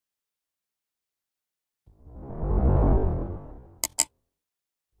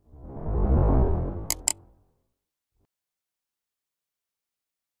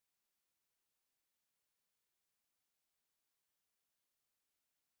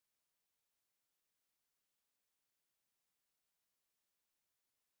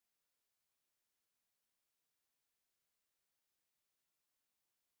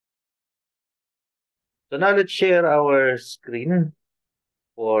So now let's share our screen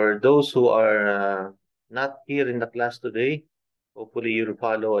for those who are not here in the class today. Hopefully you'll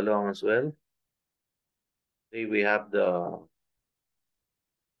follow along as well. Today we have the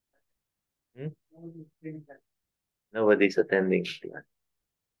hmm? Nobody's attending the class.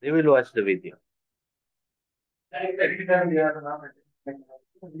 They will watch the video.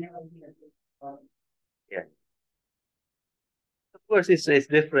 Yeah. Of course, it's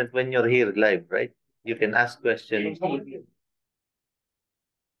different when you're here live, right? You can ask questions.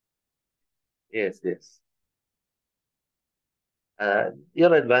 Yes, yes.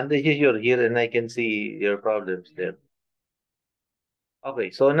 Your advantage is you're here and I can see your problems there.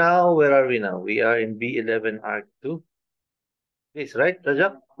 Okay, so now where are we now? We are in B11 Arc 2. This, right,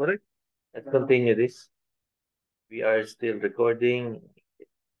 Rajab? Correct? Let's continue this. We are still recording.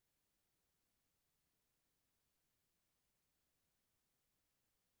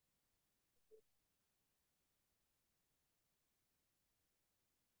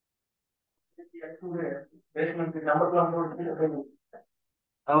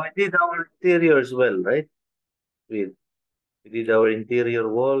 Oh, we did our interior as well, right? We, we did our interior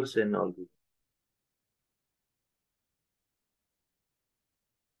walls and all this.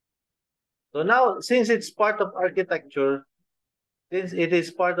 So now, since it is part of architecture,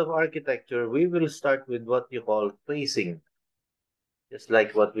 we will start with what you call facing, just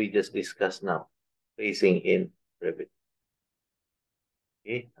like what we just discussed now, facing in Revit.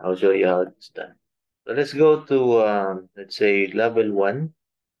 Okay, I'll show you how it's done. So let's go to, let's say, level 1.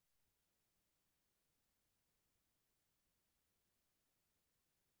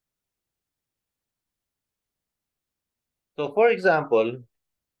 So for example,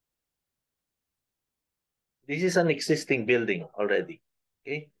 this is an existing building already.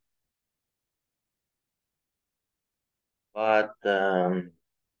 Okay, but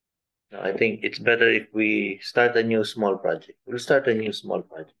I think it's better if we start a new small project. We'll start a new small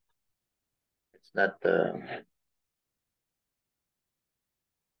project. It's not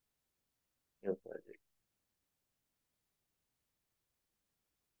new project.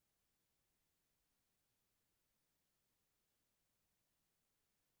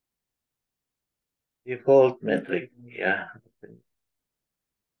 Default metric. Yeah.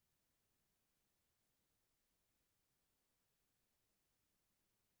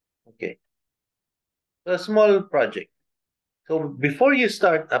 Okay. So a small project. So before you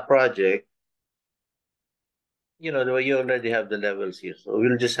start a project, you already have the levels here. So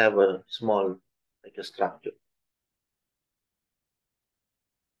we'll just have a small, like a structure.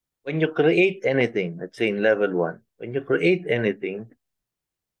 When you create anything, let's say in level 1, when you create anything,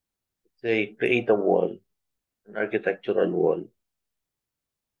 say create a wall, an architectural wall,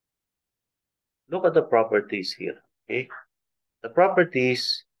 look at the properties here. Okay. The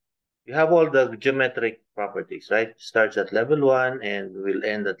properties, you have all the geometric properties, right? Starts at level 1 and will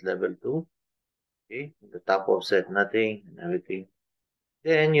end at level 2. Okay. The top offset, nothing and everything.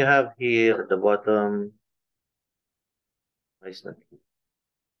 Then you have here at the bottom, why is not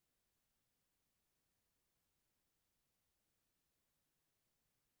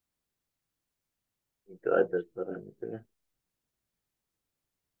need to add that parameter.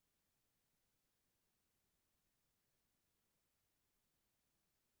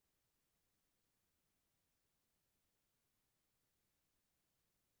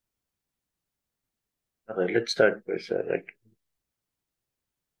 Okay, let's start first. Like,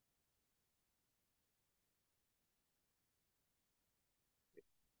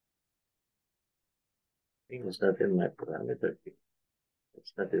 I think it's not in my parameter.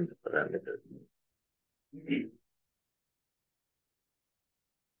 It's not in the parameter.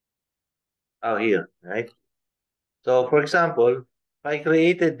 Oh, here, right? So, for example, if I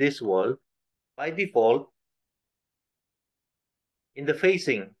created this wall, by default, in the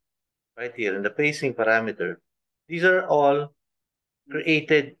facing, right here, in the facing parameter, these are all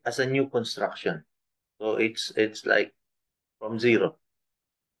created as a new construction. So it's like from zero.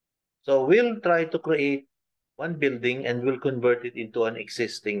 So we'll try to create one building and we'll convert it into an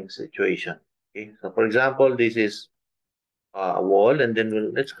existing situation. Okay. So for example, this is a wall, and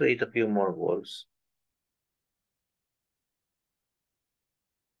then let's create a few more walls.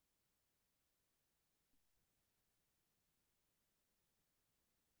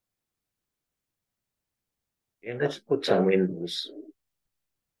 And let's put some windows.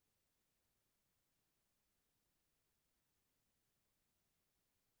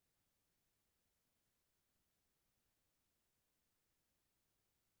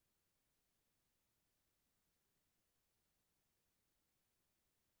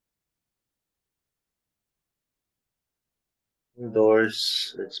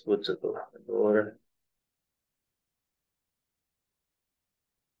 Doors. Let's put a door.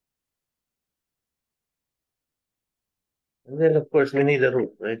 And then, of course, we need a roof,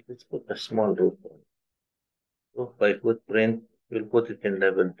 right? Let's put a small roof on. Roof by footprint. We'll put it in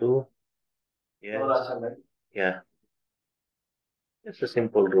level 2. Yes. Yeah. Just a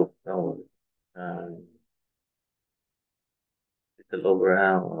simple roof. Now, little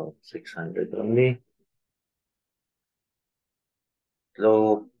overhang of 600 only.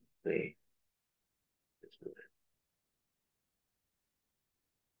 Slope. Okay. Let's do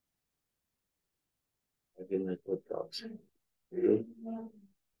that. Again, I put outside.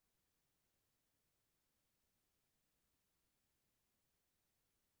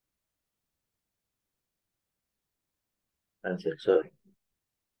 Cancel. Sorry.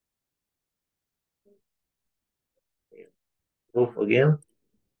 Roof again.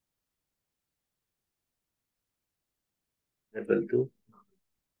 Level 2.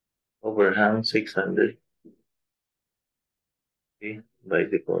 Overhang 600. Okay. By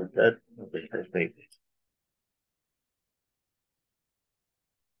default that. Okay. Let's make it.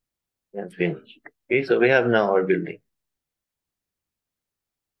 And finish. Okay. So we have now our building.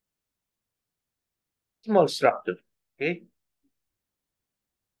 Small structure. Okay.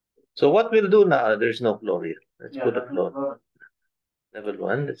 So what we'll do now, there's no floor here. Let's put a floor. Level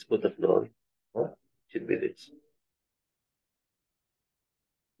 1, let's put a floor. Oh, should be this.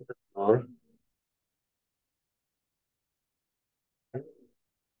 Put a floor.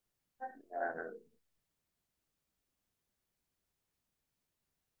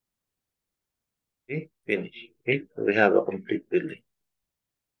 Okay, finish. Okay, so we have a complete building.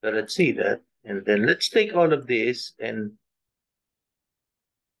 So let's see that. And then let's take all of this and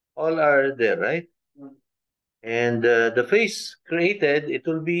all are there, right? And the face created, it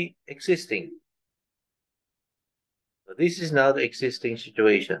will be existing. So this is now the existing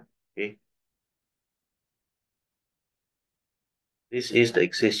situation. Okay. This is the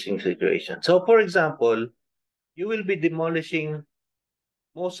existing situation. So for example, you will be demolishing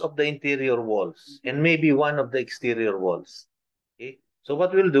most of the interior walls and maybe one of the exterior walls. Okay. So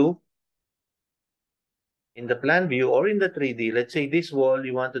what we'll do in the plan view or in the 3D, let's say this wall,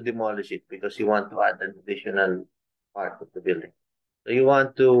 you want to demolish it because you want to add an additional part of the building. So you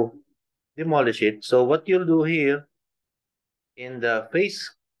want to demolish it. So what you'll do here in the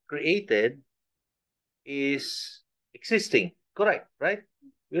face created is existing. Correct, right?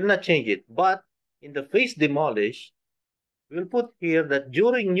 We'll not change it. But in the face demolished, we'll put here that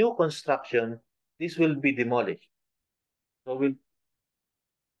during new construction, this will be demolished. So we'll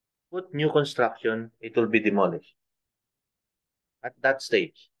put new construction, it will be demolished. At that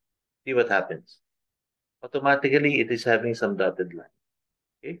stage, see what happens. Automatically, it is having some dotted line.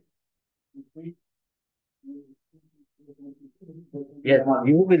 Okay? Yeah,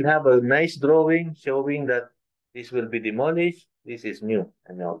 you will have a nice drawing showing that this will be demolished, this is new,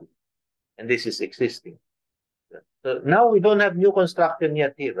 and all, and this is existing. So now we don't have new construction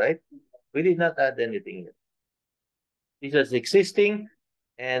yet here, right? We did not add anything yet. This is existing,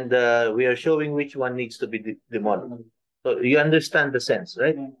 and we are showing which one needs to be demolished. So you understand the sense,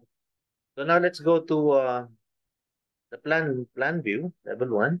 right? So now let's go to the plan view, level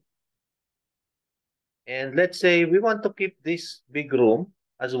 1. And let's say we want to keep this big room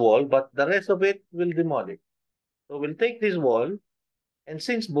as wall, but the rest of it will demolish. So we'll take this wall, and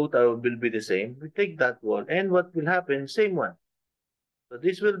since both will be the same, we take that wall, and what will happen? Same one. So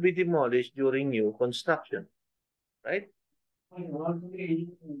this will be demolished during new construction, right?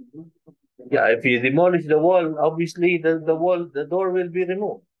 Yeah, if you demolish the wall, obviously the door will be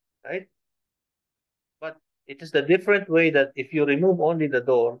removed, right? But it is the different way that if you remove only the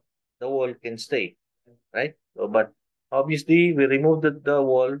door, the wall can stay, right? So, but obviously we remove the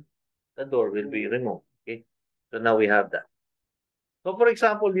wall, the door will be removed. Okay. So now we have that. So for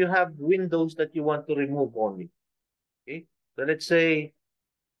example, you have windows that you want to remove only. Okay. So let's say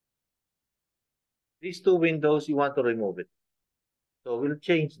these two windows, you want to remove it. So we'll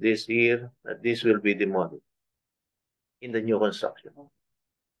change this here, that this will be demolished in the new construction.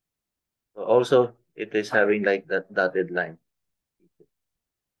 So also, it is having like that dotted line.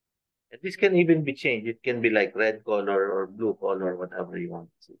 And this can even be changed. It can be like red color or blue color, whatever you want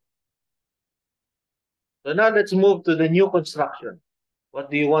to see. So now let's move to the new construction. What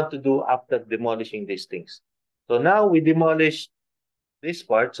do you want to do after demolishing these things? So now we demolish this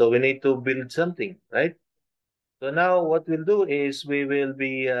part, so we need to build something, right? So now what we'll do is we will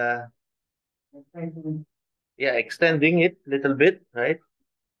be extending it a little bit, right?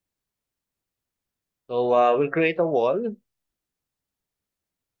 So we'll create a wall,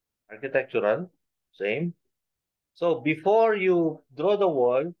 architectural, same. So before you draw the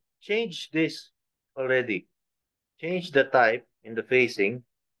wall, change this already. Change the type in the facing.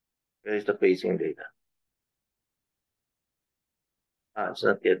 Where is the facing data? It's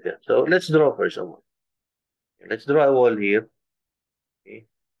not yet there. So let's draw first a wall. Let's draw a wall here. Okay.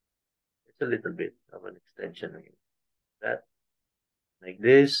 It's a little bit of an extension again. That like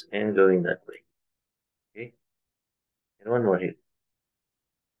this and going that way. Okay. And one more here.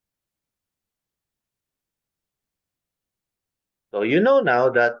 So you know now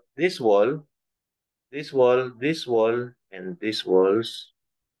that this wall, and these walls,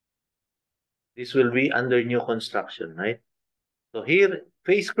 this will be under new construction, right? So here,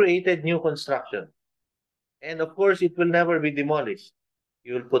 phase created new construction. And of course, it will never be demolished.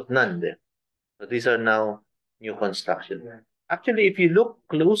 You will put none there. So these are now new construction. Yeah. Actually, if you look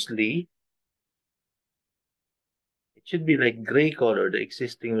closely, it should be like gray color. The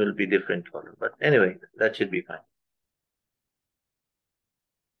existing will be different color. But anyway, that should be fine.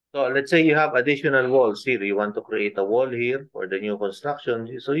 So let's say you have additional walls here. You want to create a wall here for the new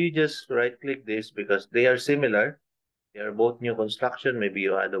construction. So you just right click this because they are similar. They are both new construction. Maybe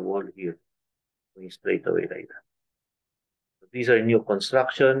you add a wall here. Going straight away like that. So these are new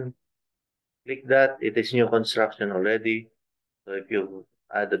construction. Click that. It is new construction already. So if you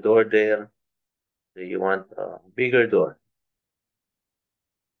add a door there, so you want a bigger door.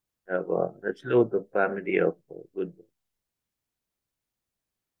 Let's load the family of good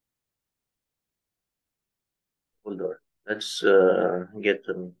full door. Let's get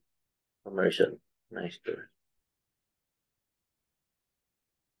some commercial nice door.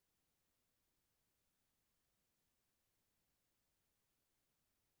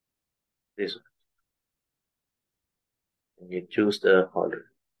 This one. And you choose the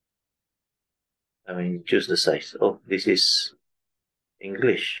color. I mean, you choose the size. Oh, this is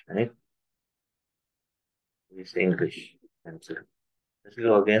English, right? This is English. Cancel. Let's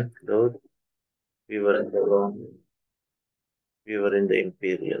go again. Load. We were in the wrong. We were in the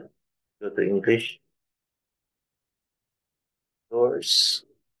Imperial. Go to English. Doors.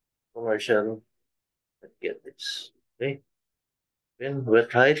 Commercial. Let's get this. Okay. Then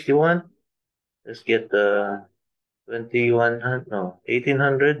what height you want? Let's get the 2100, no,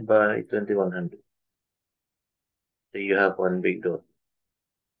 1800 by 2100. So you have one big door.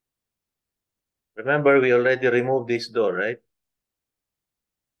 Remember, we already removed this door, right?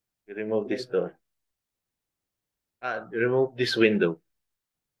 We removed this door. Remove this window.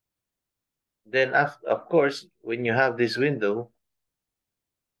 Then, of course, when you have this window,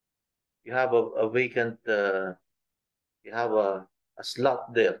 you have a vacant, you have a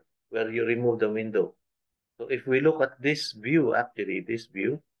slot there where you remove the window. So if we look at this view, actually, this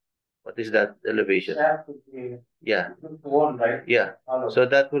view, what is that elevation? Yeah. One, right? Yeah. So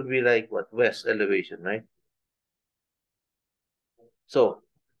that would be like what? West elevation, right? So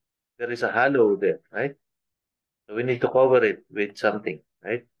there is a hollow there, right? So we need to cover it with something,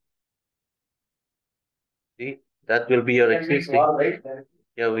 right? See, that will be your existing. Wall, right?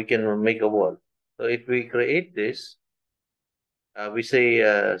 Yeah, we can make a wall. So if we create this, we say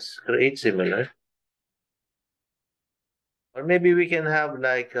create similar, or maybe we can have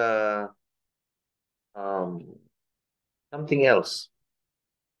like um, something else.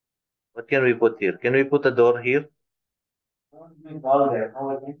 What can we put here? Can we put a door here? Wall there.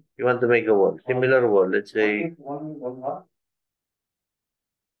 You want to make a wall, similar wall. Let's say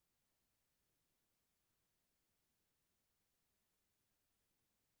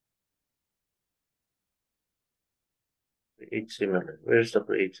create similar. Where's the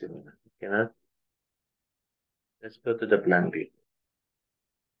create similar? Cannot. Let's go to the plan view.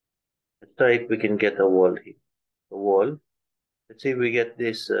 Let's try if we can get a wall here. A wall. Let's say we get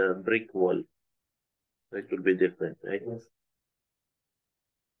this brick wall. So it will be different, right? Yes.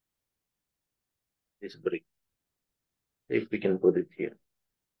 This brick. See if we can put it here.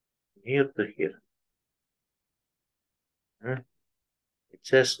 Here to here. Hmm? It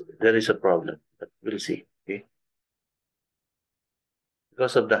says there is a problem, but we'll see. Okay.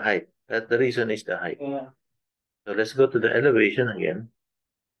 Because of the height. That the reason is the height. Yeah. So let's go to the elevation again.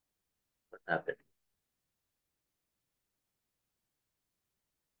 What happened?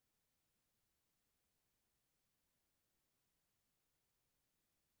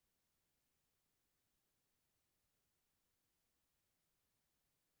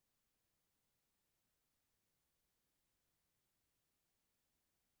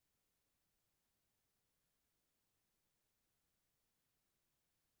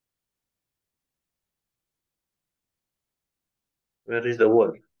 Where is the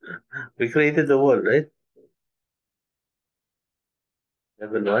wall? We created the wall, right?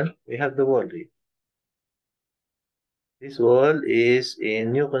 Level 1. We have the wall here. This wall is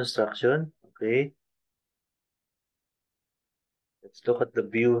in new construction. Okay. Let's look at the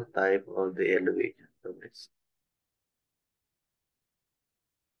view type of the elevation. So let's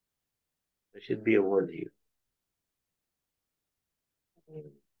There should be a wall here.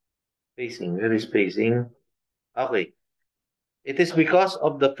 Spacing. Where is spacing? Okay. It is because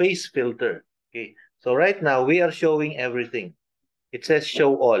of the face filter. Okay. So right now we are showing everything. It says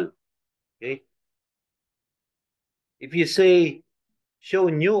show all. Okay. If you say show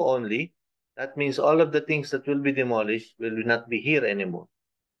new only, that means all of the things that will be demolished will not be here anymore.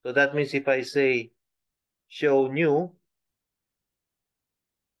 So that means if I say show new,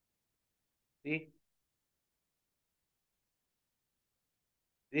 see,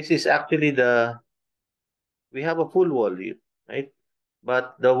 this is actually we have a full wall here, right?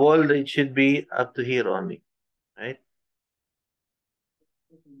 But the wall, it should be up to here only, right?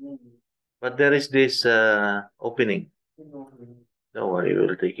 But there is this opening. Don't worry,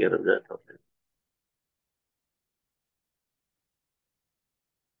 we'll take care of that. Opening.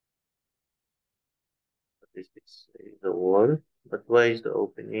 What is this? The wall. But why is the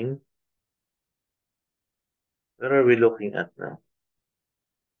opening? Where are we looking at now?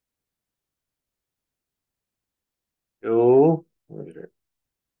 Show,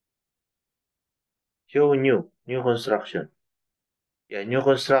 show new construction. Yeah, new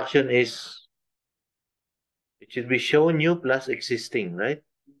construction is, it should be show new plus existing, right?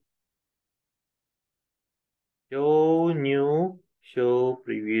 Show new, show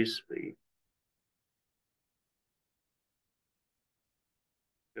previous page,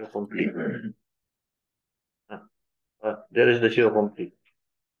 show complete. There is the show complete.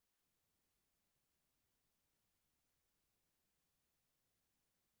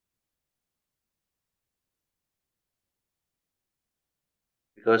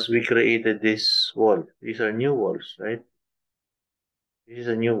 Because we created this wall. These are new walls, right? This is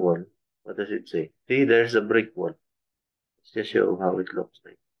a new wall. What does it say? See, there's a brick wall. Let's just show how it looks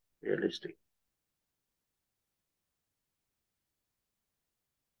like. Realistic.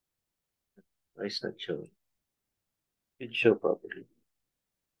 Why it's not showing? It show properly.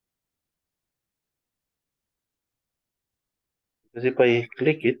 Because if I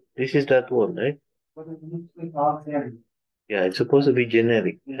click it, this is that wall, right? Yeah, it's supposed to be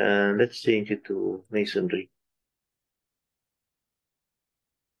generic. Let's change it to masonry.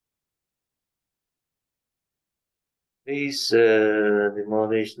 Please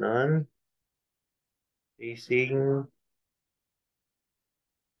demolish none. Facing.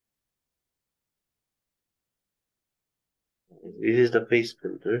 This is the face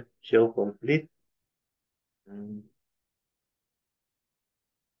filter. Show complete. Mm,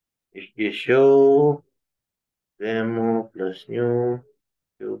 if you show demo plus new,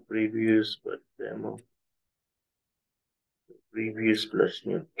 show previous but demo, previous plus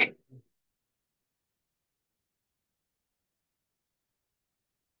new.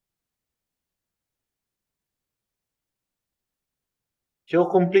 Show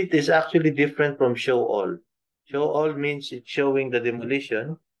complete is actually different from show all. Show all means it's showing the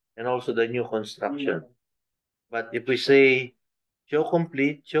demolition and also the new construction. But if we say show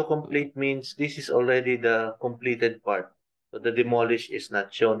complete means this is already the completed part. So the demolish is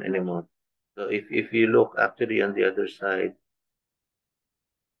not shown anymore. So if you look actually on the other side,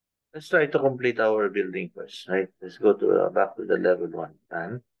 let's try to complete our building first, right? Let's go to back to the level one.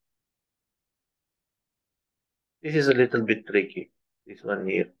 And this is a little bit tricky. This one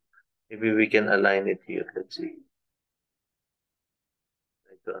here. Maybe we can align it here. Let's see.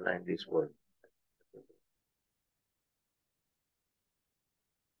 Try to align this one.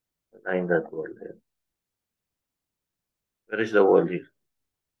 Align that wall there. Where is the wall here?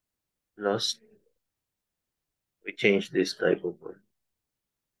 Lost. We change this type of wall.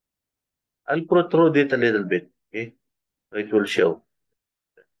 I'll protrude it a little bit. Okay. So it will show.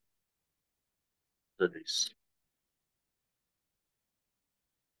 So this.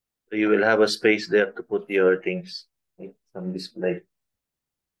 So you will have a space there to put your things. Right? Some display.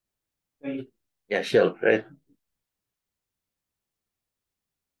 Yeah, shelf, right?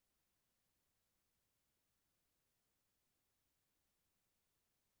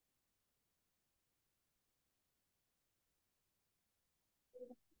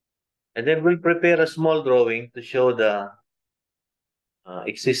 And then we'll prepare a small drawing to show the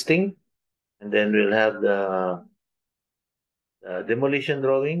existing. And then we'll have the demolition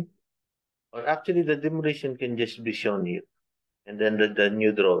drawing. Or actually, the demolition can just be shown here. And then the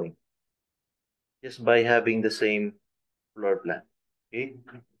new drawing. Just by having the same floor plan. Okay.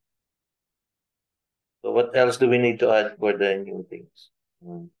 So what else do we need to add for the new things?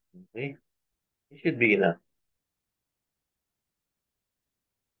 Okay. It should be enough.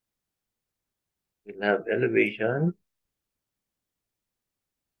 We'll have elevation.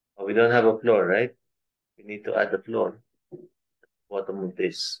 Oh, we don't have a floor, right? We need to add the floor. Bottom of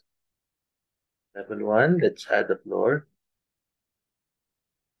this. Level 1, let's add the floor.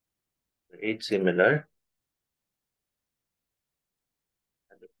 Create similar.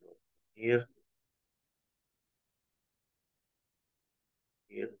 Add the floor here,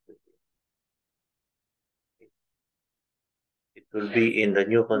 here. It will be in the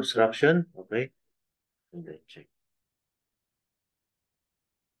new construction. Okay. And then check.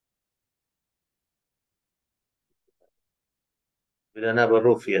 We don't have a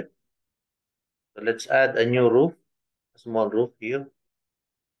roof yet. So let's add a new roof, a small roof here.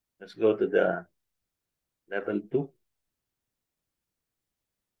 Let's go to the level 2.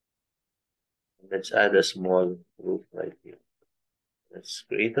 Let's add a small roof right here. Let's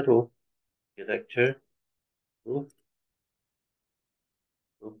create a roof. Architecture, roof,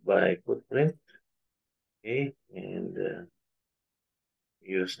 roof by footprint. Okay, and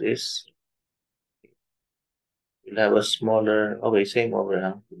use this. We'll have a smaller, okay, same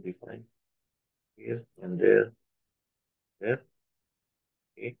overhang will be fine. Here and there, there.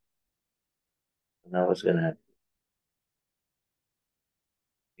 Okay, now what's gonna happen?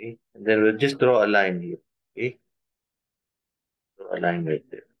 Okay, and then we'll just draw a line here. Okay, draw a line right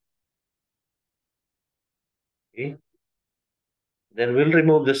there. Okay, then we'll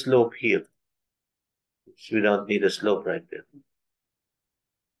remove the slope here. We don't need a slope right there.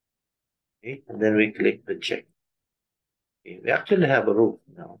 Okay, and then we click the check. Okay, we actually have a roof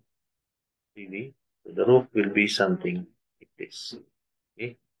now. TV. So the roof will be something like this.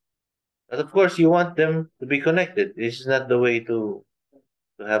 Okay, but of course you want them to be connected. This is not the way to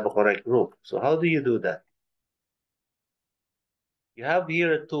have a correct roof. So how do you do that? You have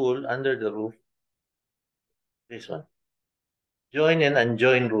here a tool under the roof. This one. Join and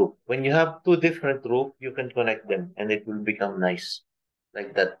unjoin roof. When you have two different roof, you can connect them and it will become nice.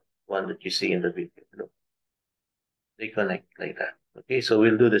 Like that one that you see in the video. Look, they connect like that. Okay, so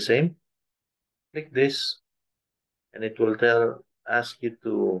we'll do the same. Click this and it will ask you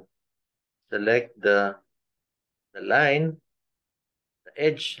to select the line, the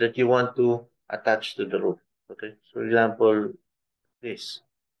edge that you want to attach to the roof. Okay, so for example, this.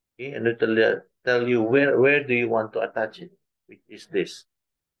 Okay, and it will tell you where do you want to attach it, which is this.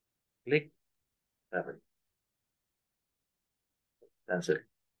 Click, cancel,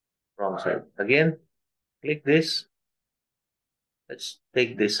 wrong side. Again, click this. Let's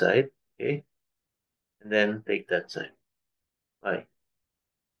take this side, okay, and then take that side. Why?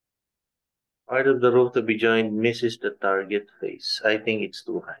 Part of the roof to be joined misses the target face. I think it's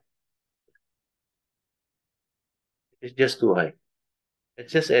too high. It's just too high.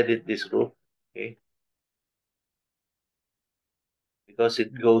 Let's just edit this roof, okay, because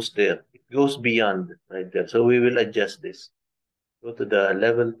it goes there. It goes beyond right there. So we will adjust this. Go to the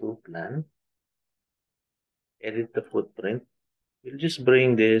level 2 plan, edit the footprint. We'll just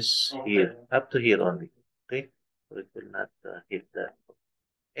bring this here, up to here only, okay? So it will not hit that.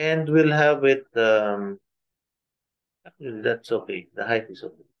 And we'll have it, actually that's okay. The height is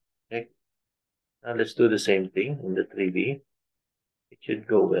okay. Okay. Now let's do the same thing in the 3D. It should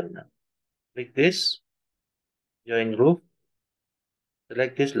go well now. Click this, join roof,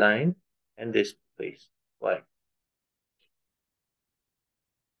 select this line and this face. Why?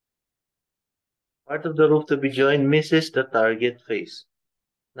 Part of the roof to be joined misses the target face.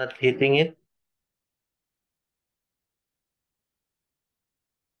 Not hitting it.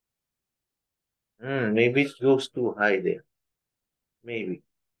 Maybe it goes too high there. Maybe.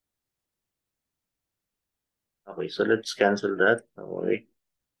 Okay, so let's cancel that. Don't worry.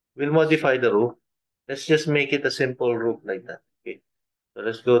 We'll modify the roof. Let's just make it a simple roof like that. Okay. So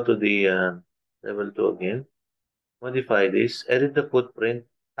let's go to the level 2 again. Modify this. Edit the footprint.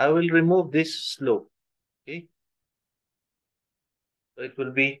 I will remove this slope. Okay. So it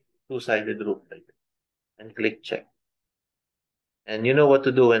will be two-sided roof like that. And click check. And you know what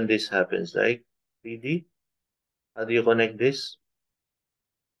to do when this happens, right? 3D. How do you connect this?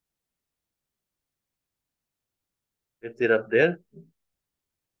 Lift it up there.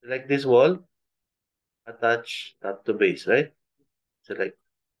 Select this wall. Attach top to base, right? Select.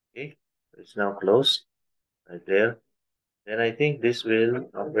 Okay. It's now closed. Right there. Then I think this will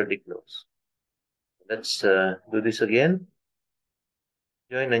already close. Let's do this again.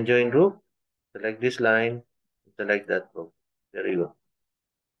 Join and join roof. Select this line. Select that roof. There you go.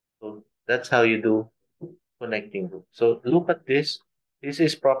 So that's how you do connecting roof. So look at this. This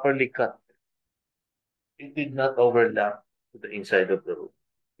is properly cut. It did not overlap to the inside of the roof.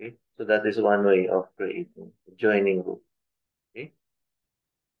 Okay. So that is one way of creating joining roof. Okay.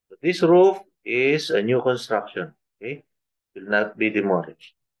 So this roof is a new construction. Okay. Will not be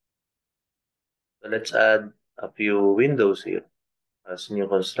demolished. So let's add a few windows here as new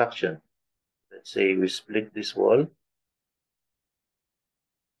construction. Let's say we split this wall.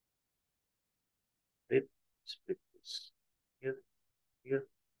 Split this. Here, here,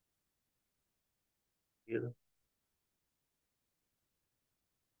 here.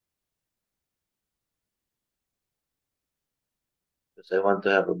 Because I want to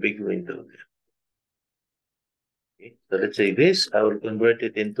have a big window there. Okay. So let's say this, I will convert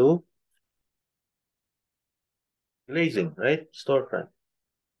it into glazing, right? Storefront.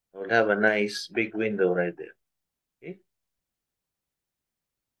 I will have a nice big window right there. Okay.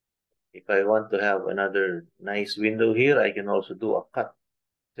 If I want to have another nice window here, I can also do a cut,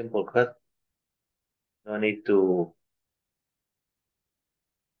 simple cut. No need to,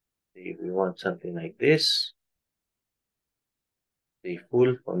 if we want something like this, say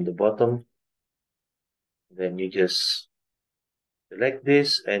full from the bottom, then you just select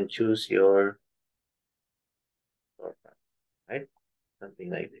this and choose your storefront, right?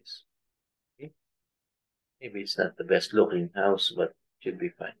 Something like this. Okay. Maybe it's not the best looking house, but should be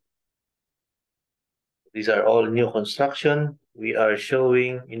fine. These are all new construction. We are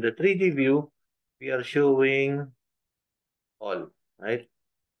showing in the 3D view, we are showing all, right?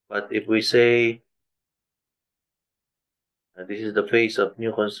 But if we say this is the phase of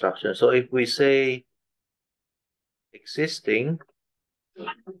new construction, so if we say existing,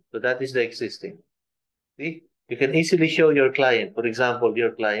 so that is the existing. See, you can easily show your client. For example,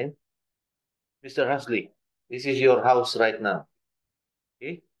 your client, Mr. Hasley, this is your house right now.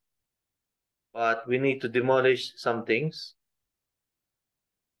 Okay, but we need to demolish some things.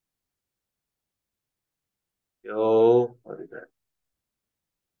 So, what is that?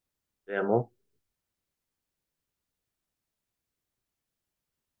 Demo.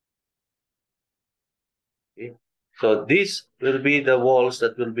 Okay. So this will be the walls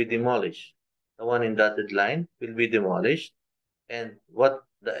that will be demolished. The one in dotted line will be demolished. And what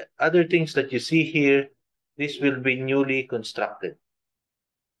the other things that you see here, this will be newly constructed.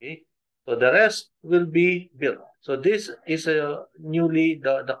 Okay. So the rest will be built. So this is a newly,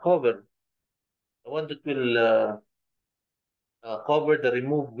 the cover, the one that will cover the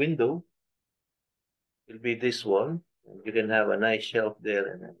removed window will be this one. And you can have a nice shelf there.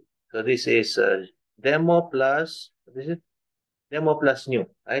 And so this is demo plus, what is it? Demo plus new,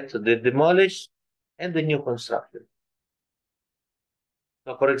 right? So the demolished and the new construction.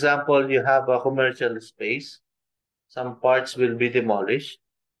 So for example, you have a commercial space. Some parts will be demolished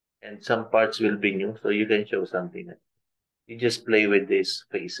and some parts will be new. So you can show something. You just play with this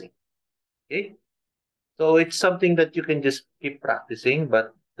facing. Okay. So it's something that you can just keep practicing,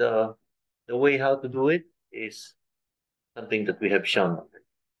 but the way how to do it is something that we have shown.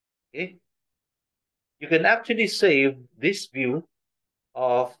 Okay. You can actually save this view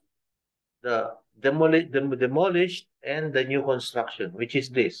of the demolished and the new construction, which is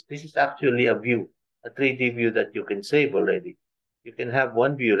this. This is actually a view, a 3D view that you can save already. You can have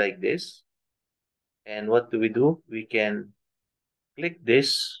one view like this. And what do? We can click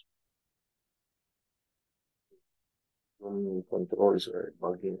this. Controls are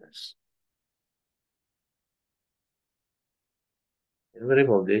bugging us. And we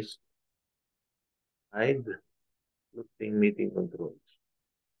remove this. Hide looking meeting controls.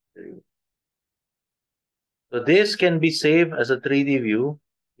 So this can be saved as a 3D view.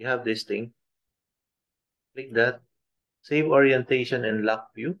 You have this thing. Click that. Save orientation and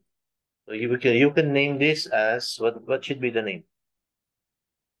lock view. So you can name this as what should be the name?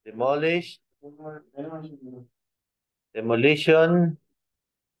 Demolish, demolition,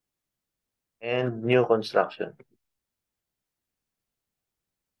 and new construction.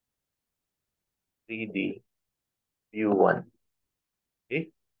 3D view 1. Okay.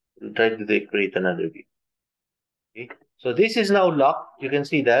 We'll try to create another view. Okay. So this is now locked. You can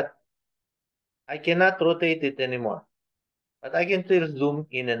see that. I cannot rotate it anymore. But I can still zoom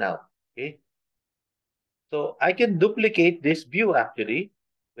in and out. Okay. So I can duplicate this view actually.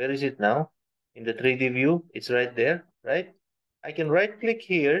 Where is it now? In the 3D view, it's right there, right? I can right click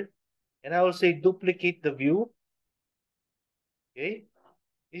here and I will say duplicate the view. Okay.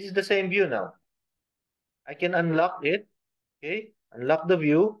 This is the same view now. I can unlock it. Okay. Unlock the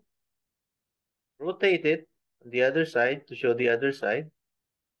view. Rotate it on the other side to show the other side.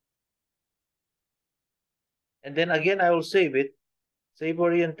 And then again, I will save it. Save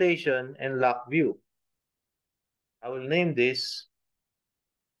orientation and lock view. I will name this.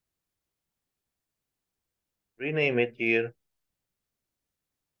 Rename it here.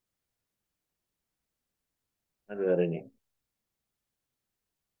 How do I rename?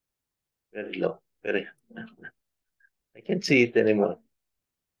 Very low. Very. I can't see it anymore.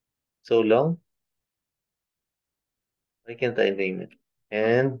 So long. Why can't I name it?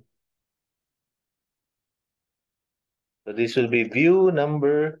 And So this will be view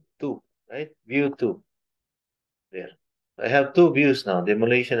number 2, right? View 2 there. I have two views now,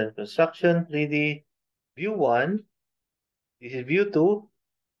 demolition and construction, 3D. View 1, this is view 2,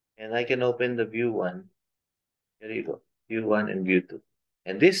 and I can open the view 1. There you go, view 1 and view 2.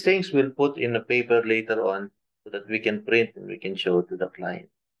 And these things we'll put in a paper later on so that we can print and we can show to the client.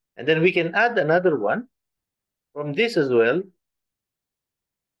 And then we can add another one from this as well.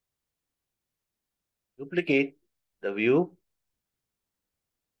 Duplicate the view.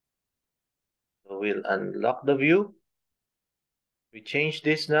 So we'll unlock the view. We change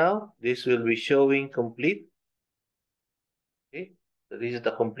this now. This will be showing complete. Okay. So this is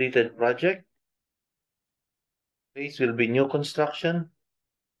the completed project. This will be new construction.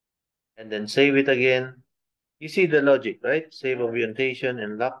 And then save it again. You see the logic, right? Save orientation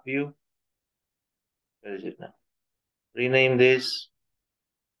and lock view. Where is it now? Rename this.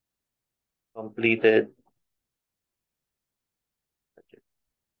 Completed project.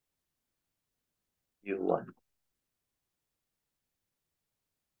 View 1.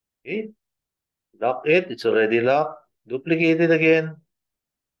 Okay. Lock it. It's already locked. Duplicate it again.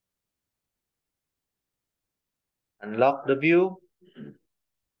 Unlock the view.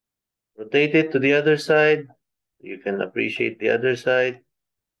 Rotate it to the other side. You can appreciate the other side.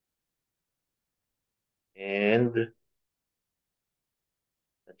 And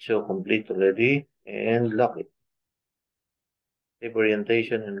let's show complete already. And lock it. Save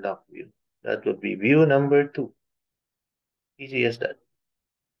orientation and lock view. That would be view number 2. Easy as that.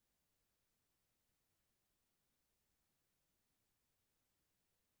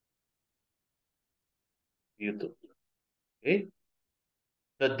 View 2. Okay.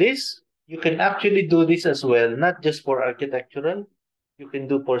 So this, you can actually do this as well, not just for architectural. You can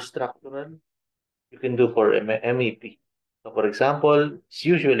do for structural. You can do for MEP. So for example, it's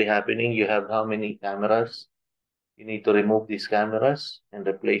usually happening, you have how many cameras? You need to remove these cameras and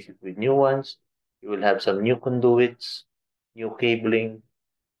replace it with new ones. You will have some new conduits, new cabling.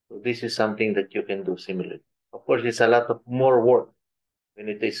 So this is something that you can do similarly. Of course, it's a lot of more work when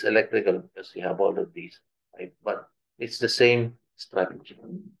it is electrical because you have all of these, right? But it's the same strategy.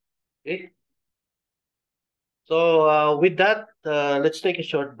 Okay. So with that, let's take a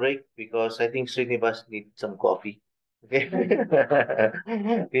short break because I think Srinivas needs some coffee. Okay.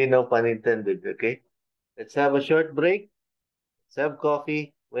 No pun intended. Okay. Let's have a short break. Let's have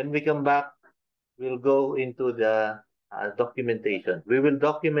coffee. When we come back, we'll go into the documentation. We will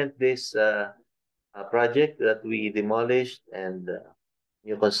document this project that we demolished and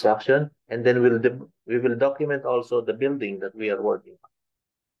new construction, and then we will document also the building that we are working on.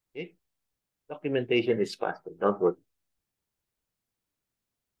 Okay? Documentation is faster. Don't worry.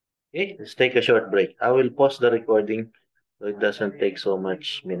 Okay, let's take a short break. I will pause the recording so it doesn't take so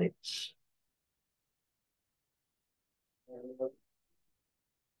much minutes.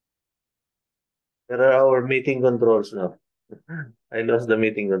 There are our meeting controls now. I lost the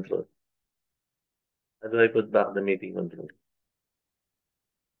meeting control. How do I put back the meeting control?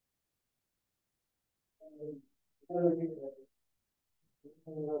 How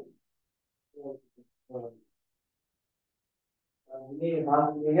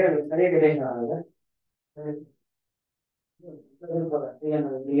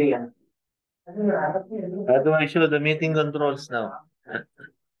do I show the meeting controls now?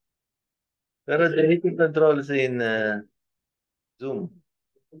 Pero the meeting controls in Zoom.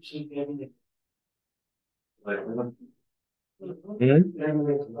 Hmm?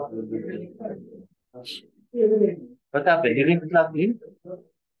 What happened? You didn't plug in?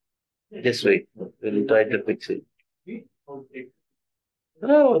 Just wait. We'll try to fix it.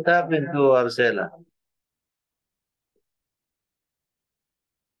 Oh, what happened to Arcela?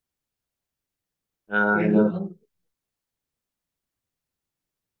 Uh,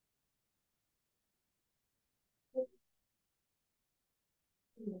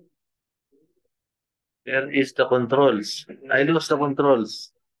 where is the controls? I lost the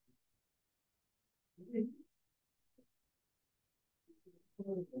controls.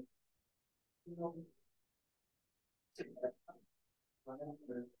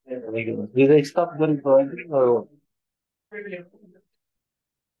 Did I stop the recording or?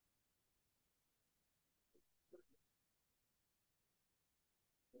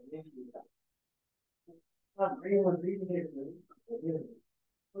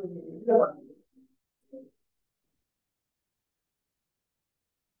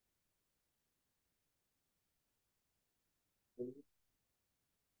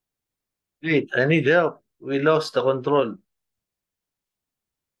 Wait, I need help. We lost the control.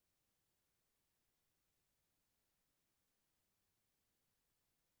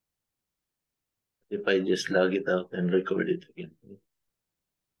 If I just log it out and record it again.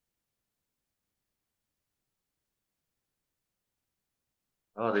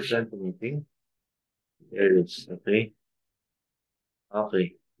 Oh, return to meeting. There it is. Okay.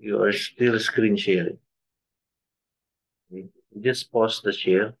 Okay. You are still screen sharing. Okay. Just pause the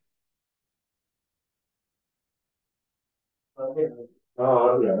share. Okay.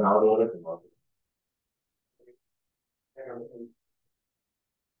 Oh, yeah. Now I'll let about it.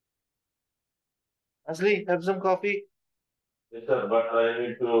 Ashley, have some coffee? Yes, sir, but I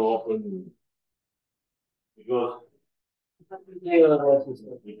need to open because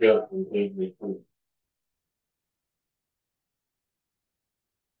be careful, take me through.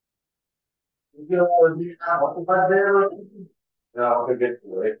 Yeah, I'll forget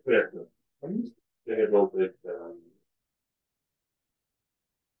to expect. Take it over it.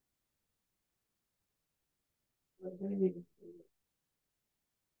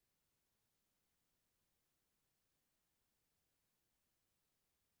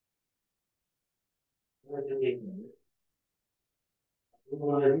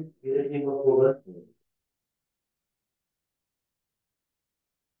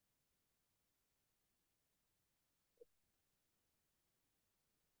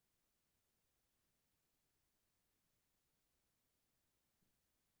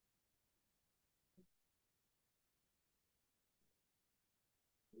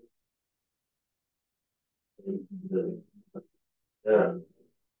 Yeah,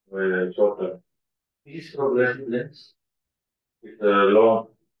 very short. This progressive lens is a long,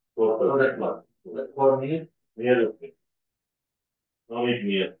 short. That one. That for me, near okay. No need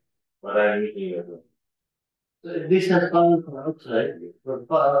near, but I'm meeting as well. So this has come from outside, but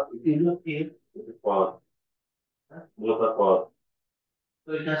far, if you look here, it's far. Both are far.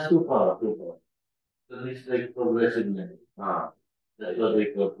 So it has too far, too far. So this is like progressive lens. Ah, that's what they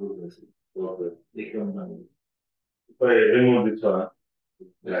call progressive. So they come down. If I remove this one,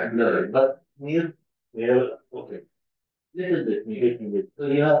 it's blurry, but near, okay. Little bit, little bit. So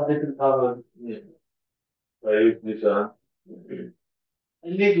you have little power. Yeah. I use this one. I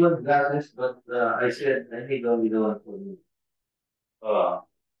need one glasses, but I said I need only the one for me. Ah,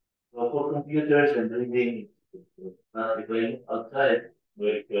 so for computers and reading, if I look outside,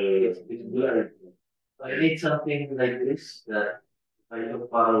 like it's blurry. I need something like this that if I look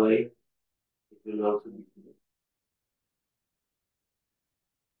far away, it will also be clear.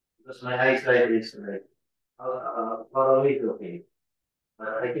 Because my eyesight is like far away is okay,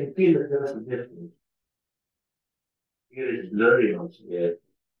 but I can feel that there is a difference. Here is blurry also. Yeah.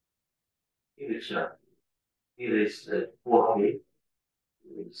 Here is sharp. Here is 4K. Here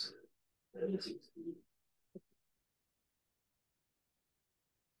is 760.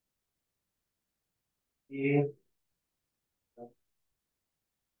 Here,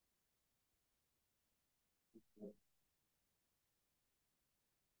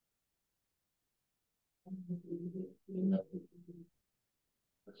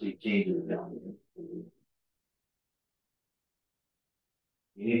 actually changes down.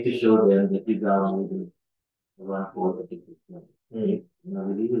 You need to show them that you downloaded the one for the ticket. You know,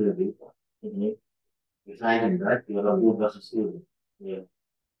 we leave it a bit. It's hiding, right? You're a good as a student. Yeah.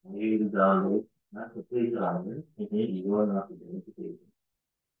 And you will download, not the free download. You don't have to do it.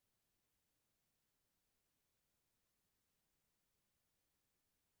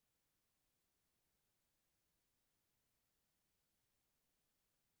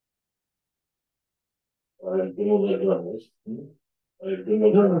 Or remove the downloads. Or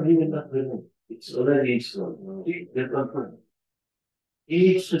remove. No, no, he will not remove. It's already installed. They're confirmed. He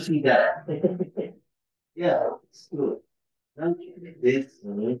needs to see that. Yeah, it's good. Now, this,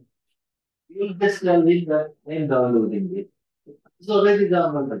 you just tell him that I'm downloading it. It's already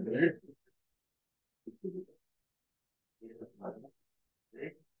downloaded,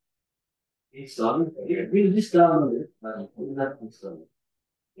 right? Install it. We'll just download it. We'll not install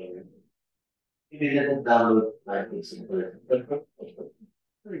it. If you didn't download like this, that will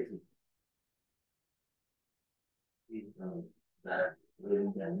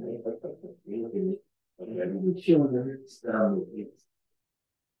then we'll show them it's download. It's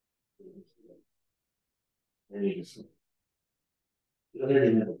then you just you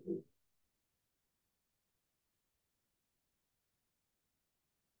already know.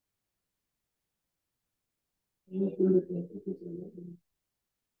 You need to look at it.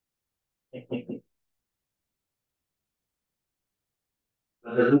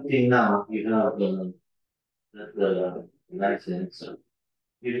 But the good thing now, you have the license.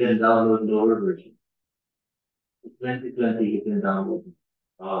 You can download lower version. 2020, you can download it.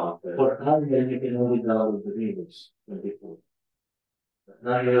 Ah, okay. For now, then you can only download the Windows 24. But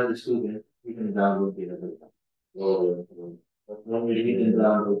now you have the student, You can download it as well. But normally you can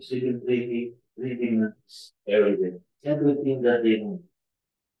download civil treating everything. Everything that they know.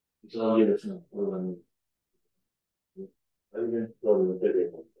 It's only the same for one. I didn't follow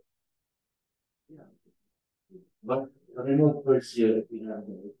everything. Yeah. But remote first year, if you have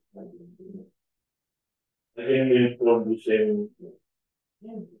I think we from the same. Yeah.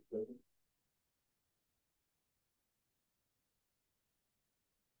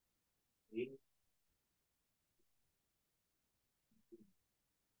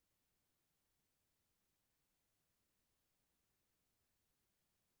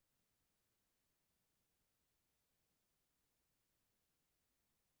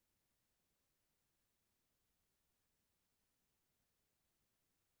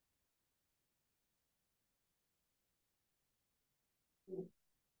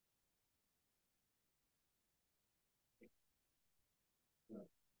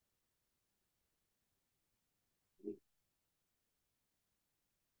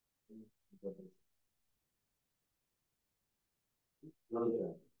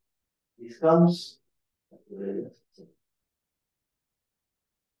 This comes.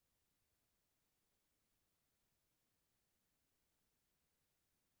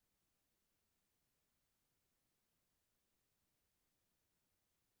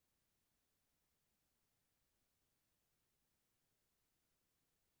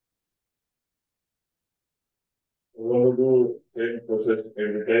 Want to do same process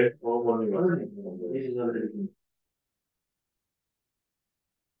every day or only one? This is already.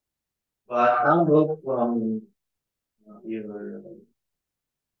 But download from your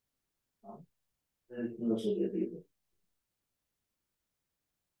then no security.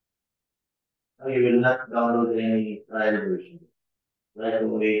 You will not download any trial version. Right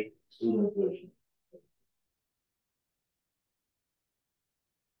away, student version.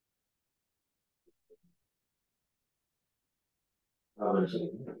 Problem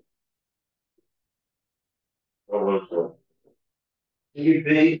solving. Problem solving. You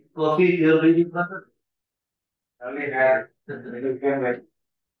pay coffee, you're already covered. Only have you can make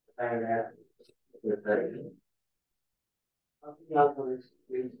time have the time.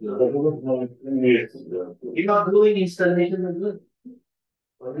 You're not doing installation as well.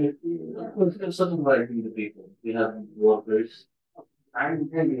 Something like the people. We have workers. I'm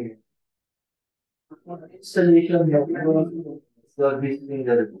telling you. Installation, you have to start visiting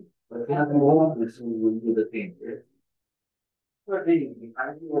the room. But we have more workers who will do the thing. But I think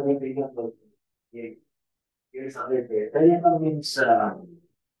we're going to have here's other day. Telecom means,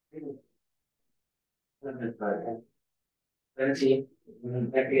 let's see,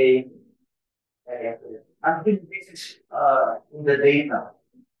 okay, I think this is in the data.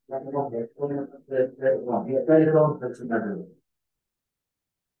 The telecom, that's another one.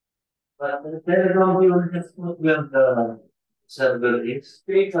 But the telecom, you will just put where the server is.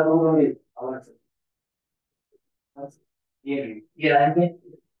 Speaks are only our yeah, yeah, I think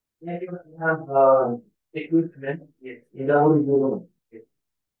yeah, you have equipment in the whole room.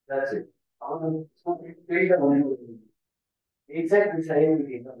 That's it. So it's very inside the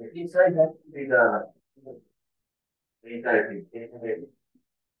same inside that is the entire thing.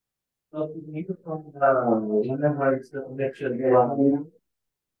 So you need to from whenever it's the connection you are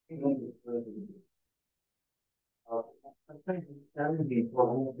sometimes it's challenging for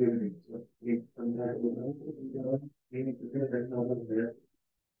home buildings. So it's sometimes we need to do that over there.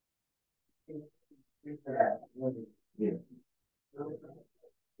 Yeah. So,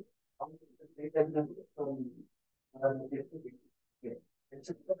 they can from yeah.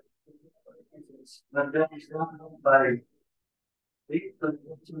 But that is not by big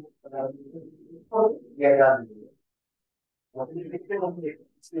yeah, what is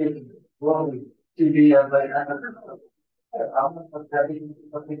it? Wrong to be by I'm not having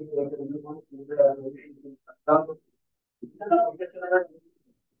something the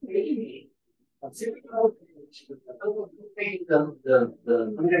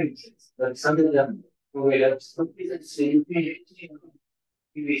something that we have something that say the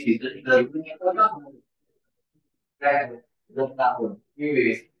problem.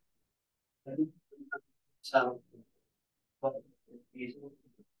 So,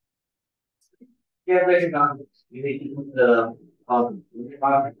 yeah, very good. You need to put the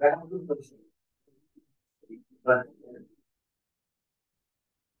but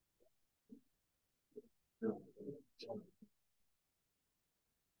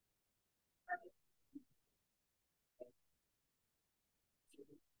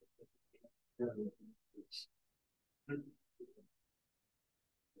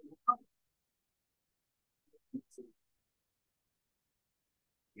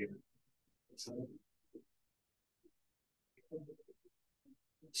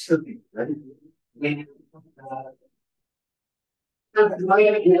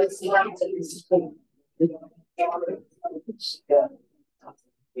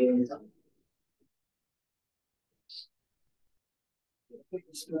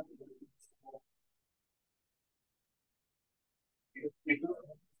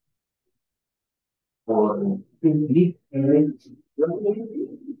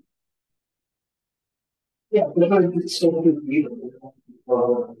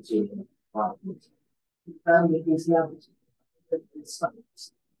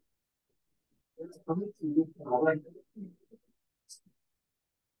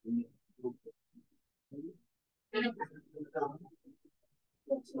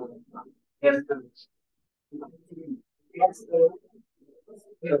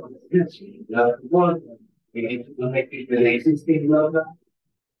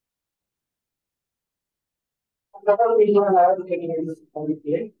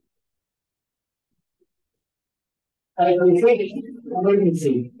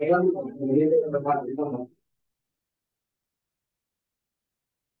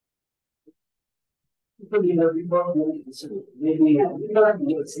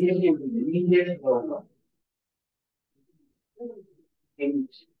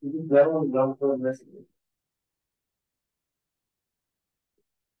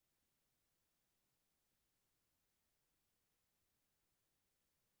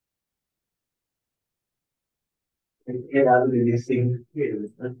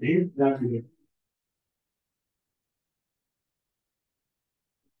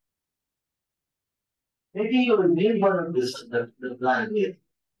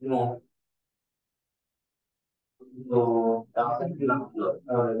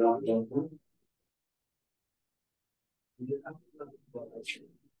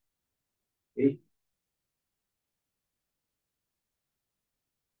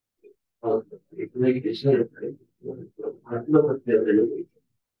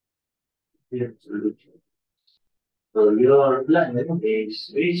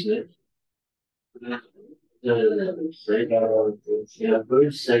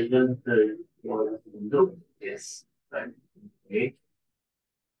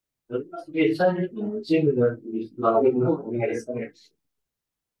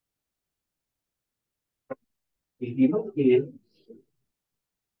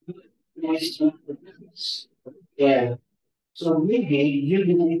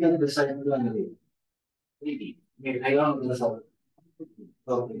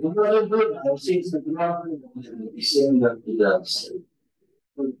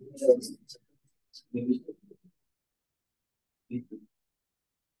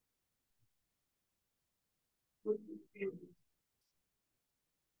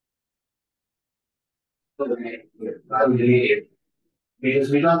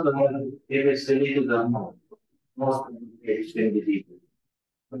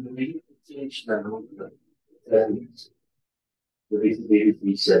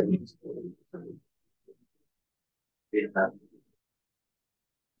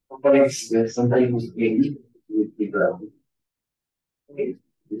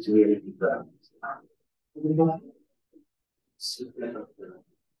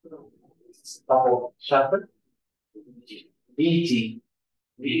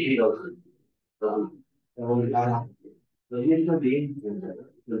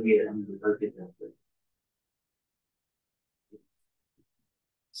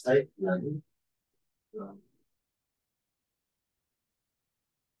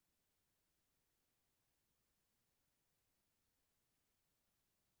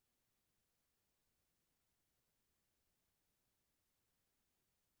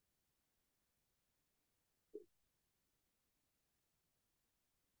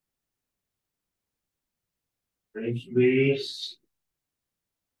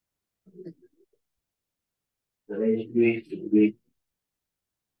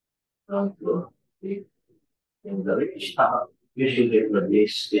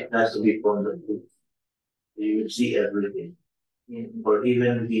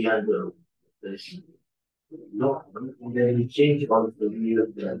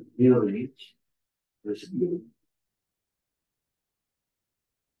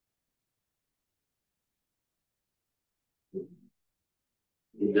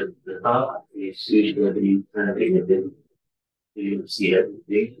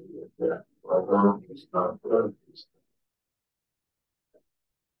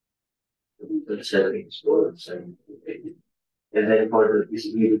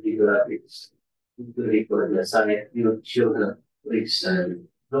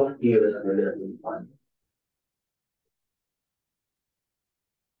Don't feel it really fun.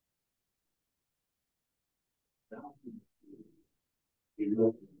 You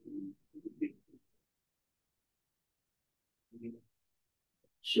look,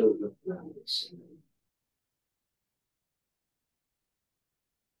 show the plans.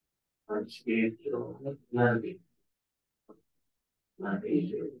 I'm scared to landing,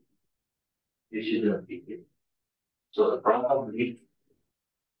 landing. You should not be here. So probably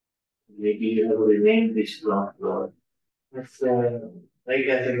maybe you have renamed this ground floor. It's like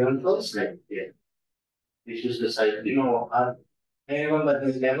as a ground floor site. Yeah. This is the site. You know, anyone but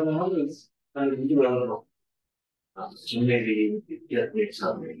this level one is ground floor. So maybe it get mixed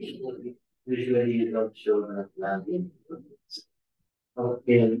up. Usually you don't show that landing.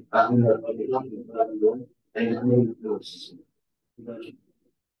 Okay, I'm not alone. And I'm going to close.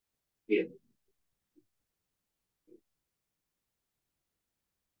 Yeah.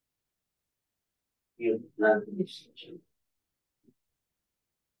 Yeah. Landing is.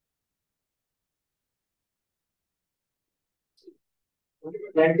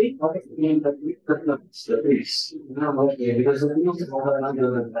 Landing, what is the space? No, okay, because the news is more than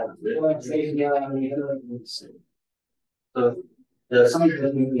that. So I'm saying, yeah, I mean, so there are some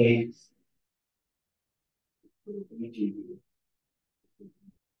that we made.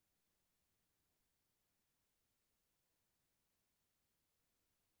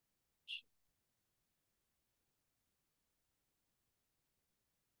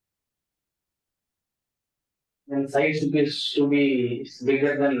 And size should be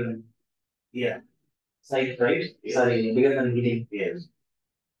bigger than, yeah, size, right? Yes. Sorry, bigger than meeting. Yes.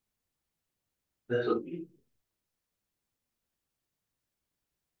 That's okay.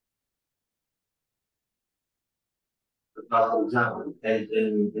 For example, and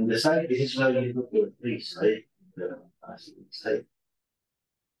in the site, this is where you put your trees, right? The site.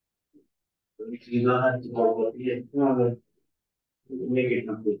 If you don't have to go over here, no, no, make it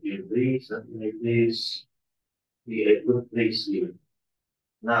completely trees, something like this. Be a good place here.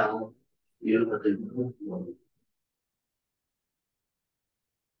 Now, you look at the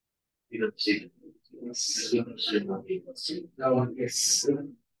you don't see it. You don't see what you can see. Now, yes. So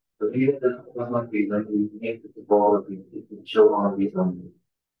even the one we like we make the ball, we can show all these on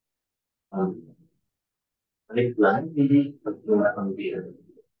like plan, but not on the other.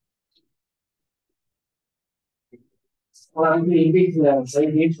 Well, I'm doing this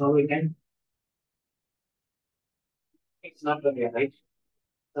side here, so we can. It's not going to be right.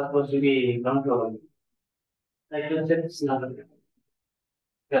 Supposed to be ground floor. Like I said, it's not going to be.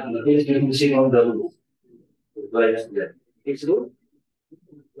 Yeah, this you can see on the roof. Right there. It's good.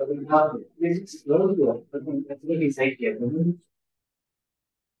 But we have this is ground floor. But that's really side here.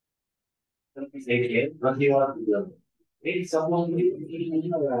 Let me say here. What do you want to do? Maybe someone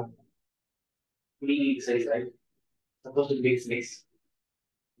really size, right? Supposed to be space.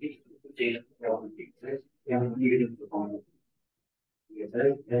 Yeah, you can yes,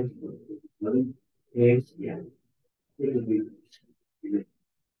 right? And yes, yeah. It will be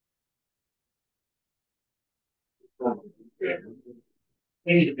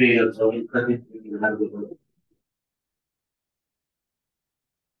any period, so it can have the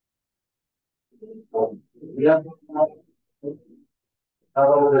yeah. How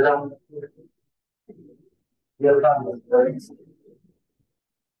about the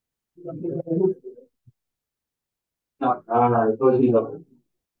not totally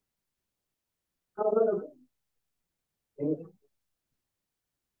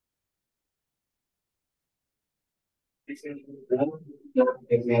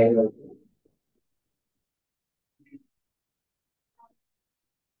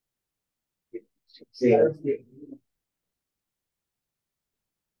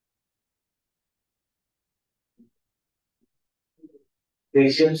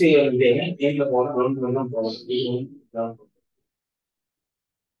efficiency of the in the water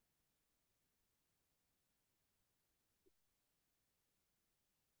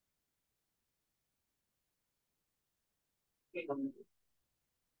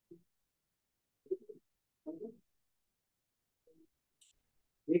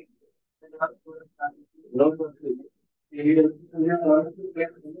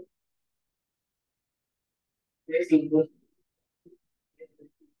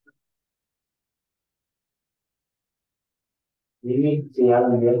ini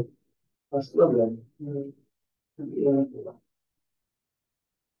siaran ya pas problem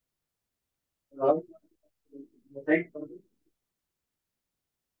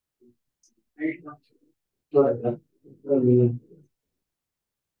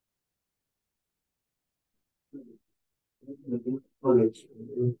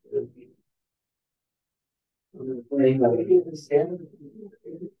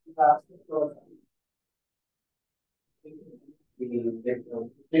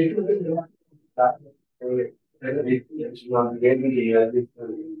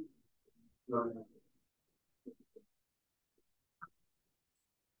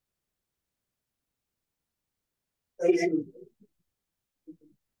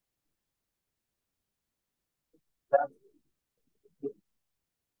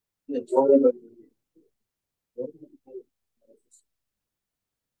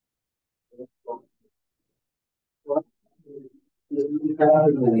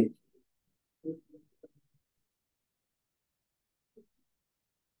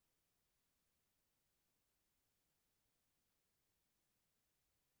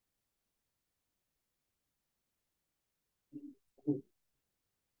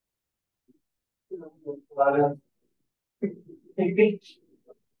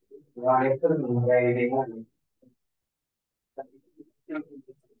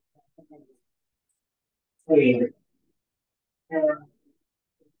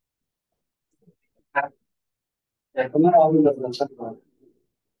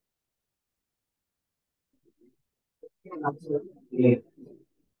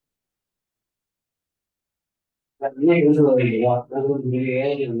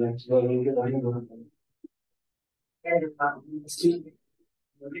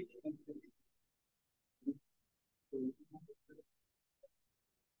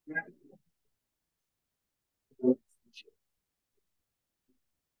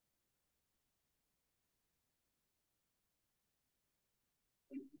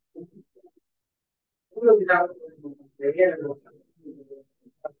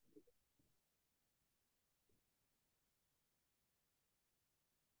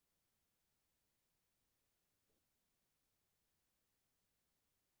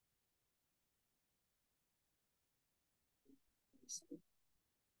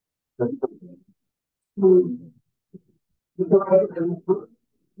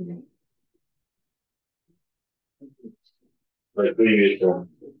My previous one.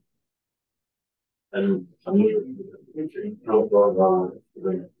 And I'm how about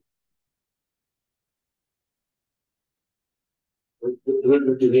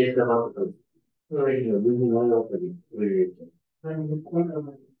with today's about right here, we will all of it.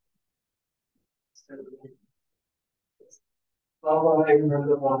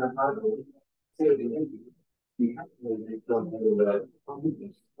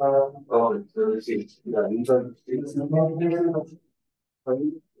 Oh, so this is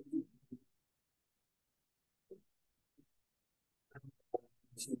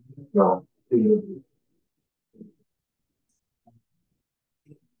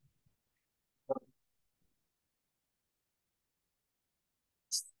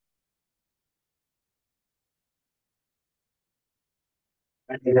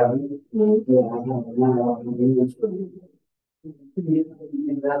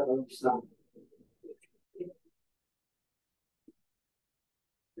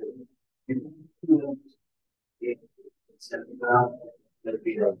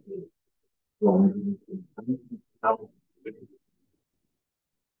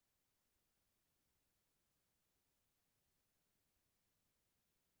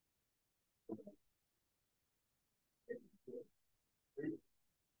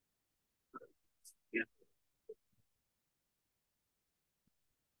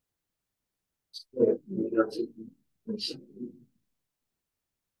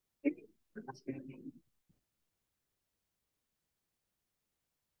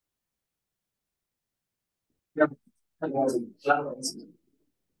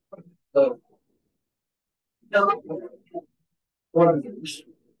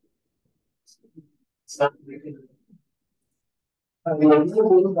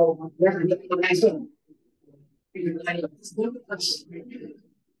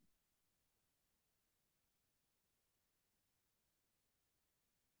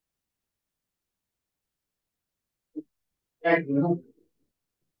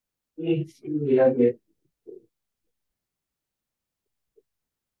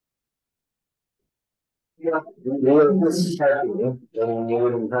yeah, no. This is happy, and you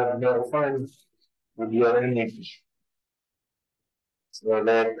wouldn't have no fun with your energy. So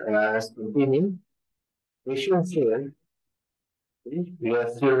let's continue. We should say we are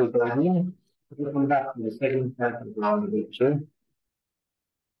still recording. Welcome back to the second part of our lecture.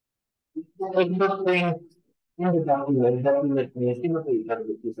 Like not saying in the document may seem to be have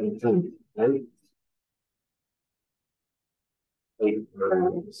the different things, right? Like,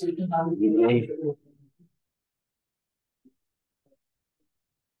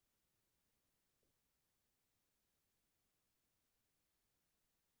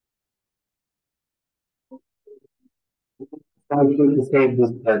 make sure to save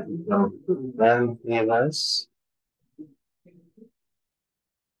this project from then save us.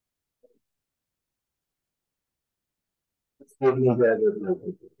 Save me the other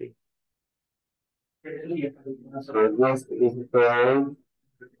project. So this is for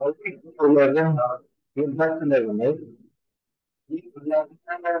okay, 11. You have 11, right?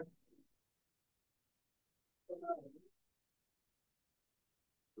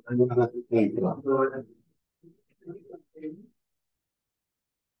 Yes. Okay.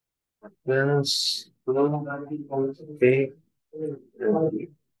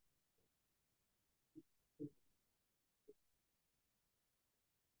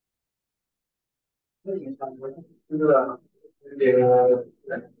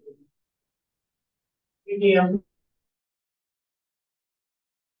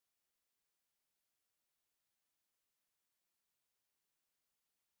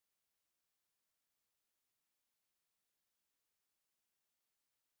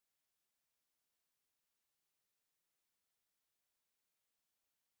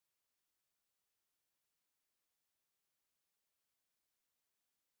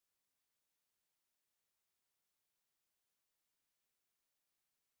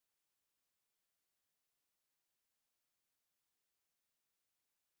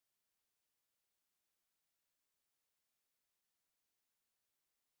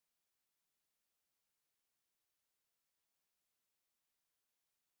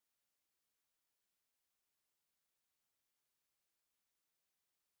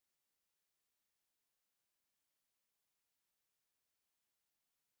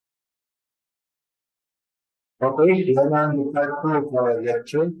 Okay, then on the part 2 of our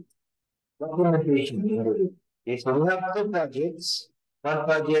lecture, documentation. Okay, so we have two projects. One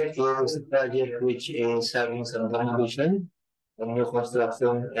project is a project which is having some renovation and new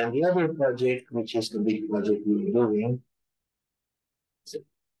construction, and the other project, which is the big project we're doing,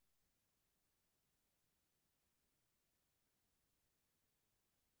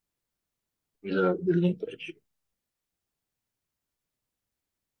 is a building project.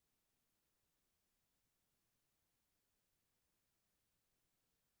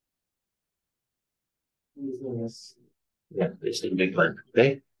 Yes. Yeah, it's a big one.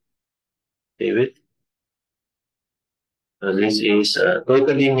 Okay, David. This is a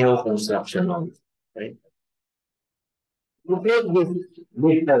totally new construction only. Right? We build this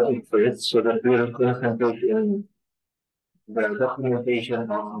big project first so that we will concentrate on the documentation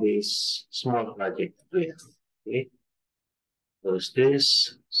of this small project. Okay, close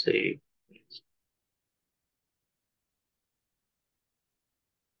this, say,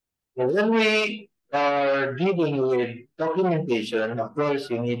 and when we are dealing with documentation, of course,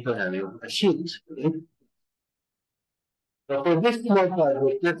 you need to have a sheet. Okay? So for this small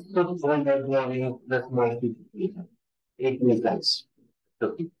project, let's put all the drawing, the small sheet, 8 meters.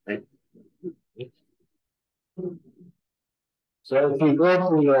 Okay, right? So if you go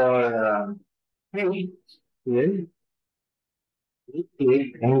to your page here,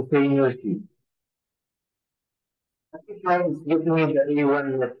 click and say your sheet. It's giving me the A1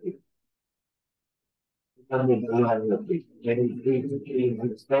 metric. It's the A1 metric. And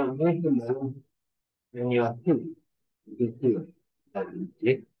it's so visible in your sheet. You see it.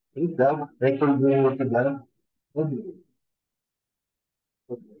 Okay. Click that. I can bring it to that.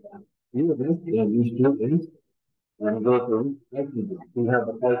 You this and these two things and go to everything. We have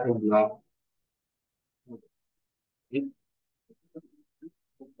a title block. It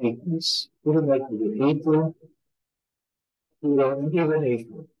is put it like the April to given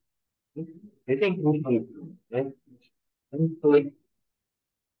April. I think we need to, right? And click.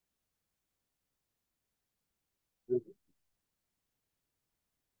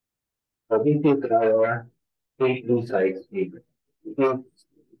 So this is our page size table. It is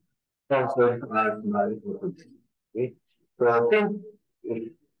transferred as my photos. Okay. So I think if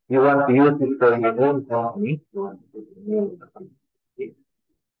you want to use it for your own company, you want to put the name of the company. Okay.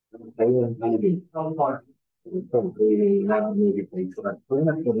 I will maybe some part. So we have maybe place for that. So we're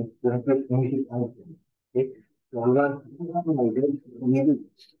not going to put music on it. Okay. So we want to have an idea. Maybe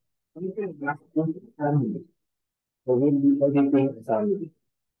we can just put family. So we'll be editing family.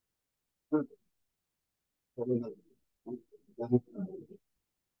 So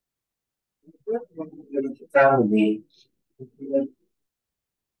family.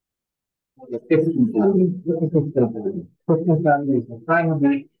 The 15 family. This is 15 family. 15 family is a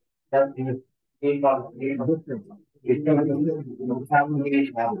family that is a different. It's a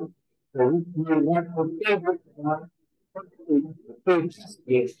family family. So we want to favorite one.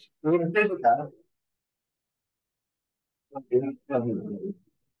 Yes. We will take it out. Okay. Family.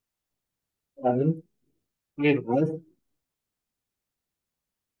 Family.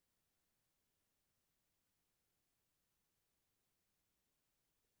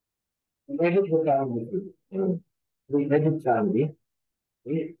 edit the family. We edit family.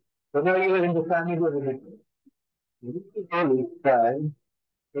 Okay? So now you are in the family editor. You can try,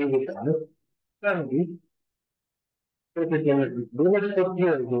 edit family. So we can do not put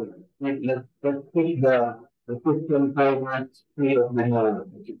here. Let's pick the system format tree of the neuron.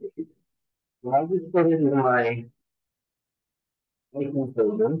 So I just put it in my making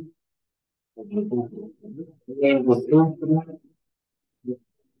folder. And with input,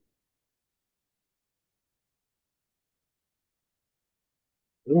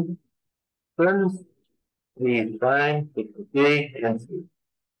 friends, we find, click OK, and see.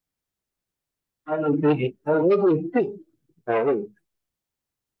 I will do it. I will do it. I will.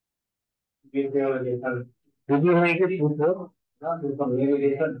 Did you make it before? Not before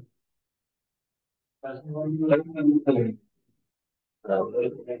navigation.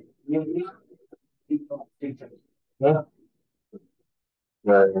 Yeah.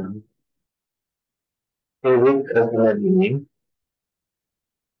 Right. So which customer do you need?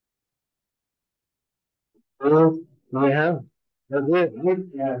 So we have the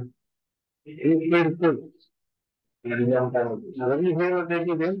good, yeah. It's beautiful. Very long time ago. So when you hear what they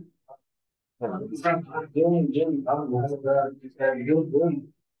did, Jim,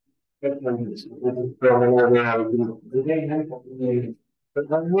 but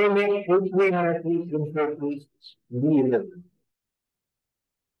when we make good, we have these instructions, we live.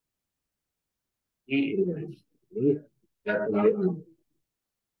 He is. That's why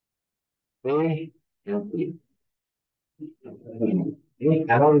they and we. They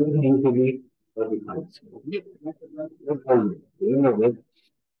allow everything to be what we find. You know that.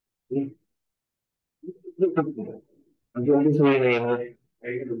 I'm going to name it.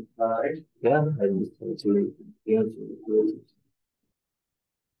 Yeah, and it's really, yeah,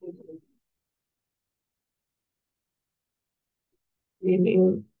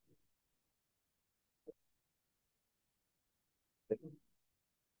 in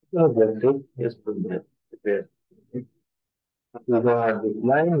no, that's it. Yes, put that. Prepare. You can have this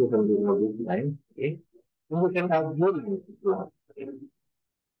line, you can do this line. Okay. And you can have more lines if you want.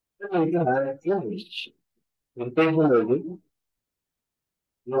 Then you can have image. You take the logic,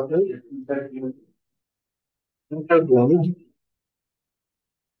 you take the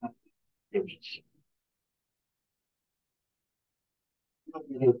image.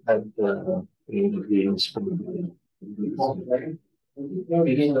 You have the ingredients for the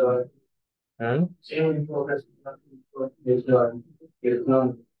hmm? It's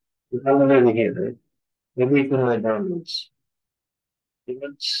not already here, right? Maybe you can write downloads.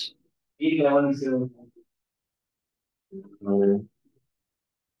 Image, uh,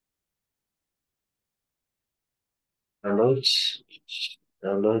 downloads,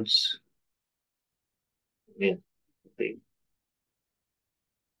 downloads, yeah, okay.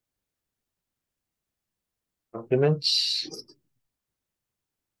 Documents,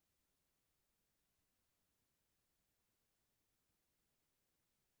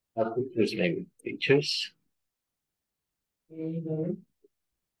 pictures, maybe pictures.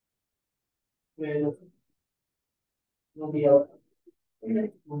 Okay.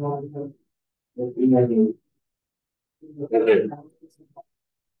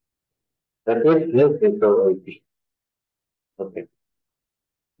 That's it. Let's go IP. Okay.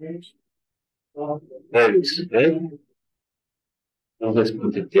 There it is, right? I'll just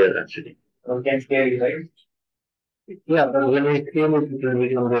put it there actually. Okay, scary, right? Yeah, but when we scale it, it will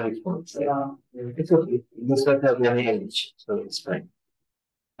become very small. It's okay. It does not have any edge, so it's fine.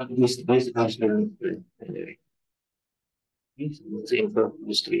 At least this is very anyway. Let's improve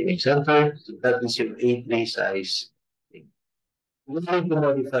the screening center. So that is your A3 size thing. We need to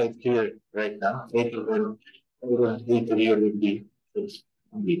modify it here right now. A3 will be this.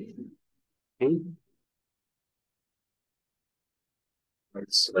 Okay.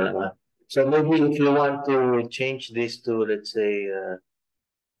 Let's, so maybe if you want to change this to, let's say,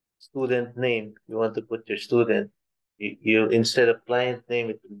 student name, you want to put your student, you instead of client name,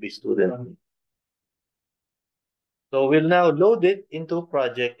 it will be student name. So we'll now load it into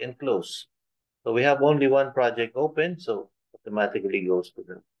project and close. So we have only one project open, so automatically goes to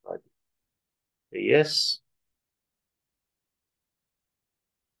the project. Say yes.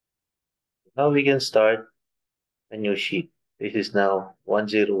 Now we can start a new sheet. This is now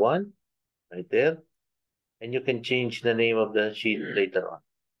 101 right there. And you can change the name of the sheet later on.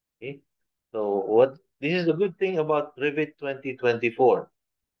 Okay. So this is the good thing about Revit 2024.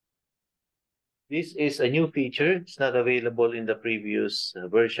 This is a new feature. It's not available in the previous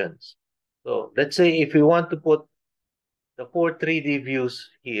versions. So let's say if we want to put the 4 3D views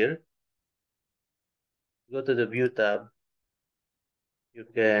here, go to the view tab. You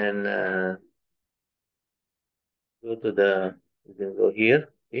can go to the, you can go here.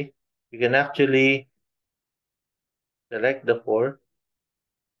 Okay. You can actually select the four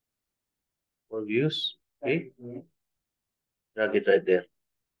views. Okay. Drag it right there.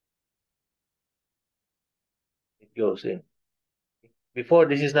 It goes in. Before,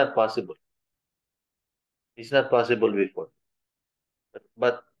 this is not possible. It's not possible before.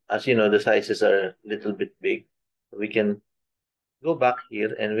 But as you know, the sizes are a little bit big. We can go back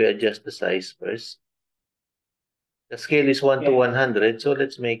here and we adjust the size first. The scale is 1 to 100, so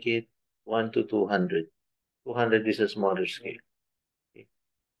let's make it 1 to 200. 200 is a smaller scale. Okay.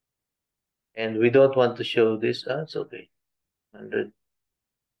 And we don't want to show this. It's okay. 100.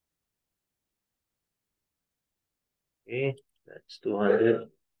 Okay, that's 200.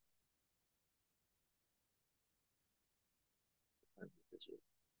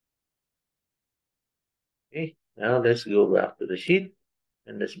 Okay, now let's go back to the sheet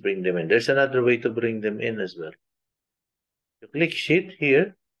and let's bring them in. There's another way to bring them in as well. You click sheet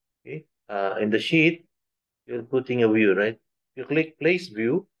here. Okay, in the sheet, you're putting a view, right? You click place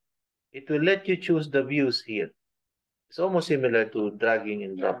view, it will let you choose the views here. It's almost similar to dragging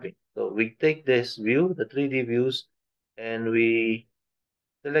and dropping. So we take this view, the 3D views, and we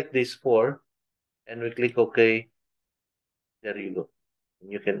select these four, and we click OK. There you go.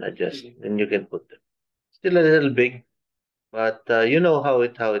 And you can adjust, and you can put them. Still a little big, but you know how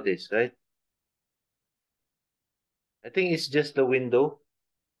it is, right? I think it's just the window.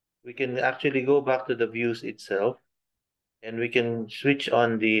 We can actually go back to the views itself, and we can switch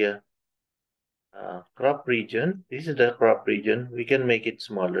on the crop region. This is the crop region. We can make it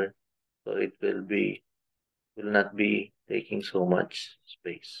smaller, so it will not be taking so much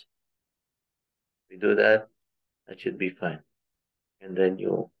space. We do that, that should be fine. And then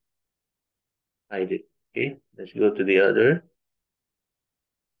you hide it. Okay, let's go to the other.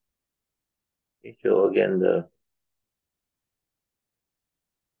 Okay, show again the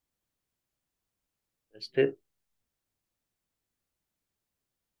test it.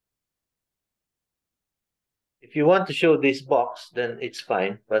 If you want to show this box, then it's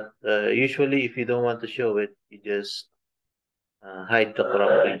fine. But usually, if you don't want to show it, you just hide the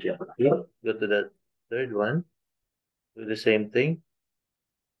crop region. Okay? Go to the third one. Do the same thing.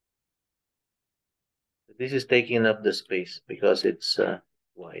 This is taking up the space because it's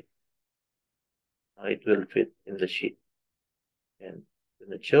wide. Now it will fit in the sheet. And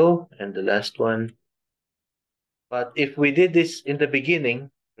gonna show. And the last one. But if we did this in the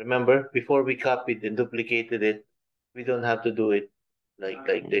beginning, remember, before we copied and duplicated it, we don't have to do it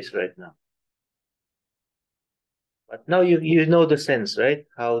like this right now. But now you know the sense, right?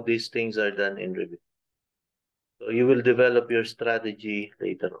 How these things are done in Revit. So you will develop your strategy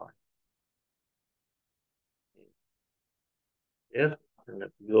later on. Yeah, and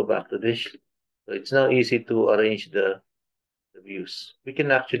go back to this. So it's now easy to arrange the views. We can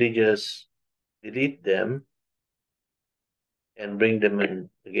actually just delete them and bring them in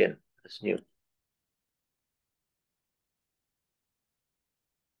again as new.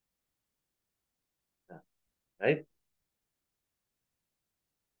 Right?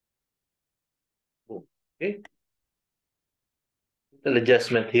 Boom. Okay. Little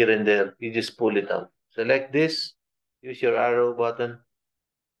adjustment here and there. You just pull it out. Select this. Use your arrow button.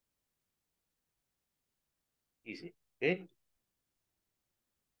 Easy. Okay.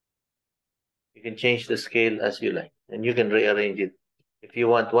 You can change the scale as you like, and you can rearrange it. If you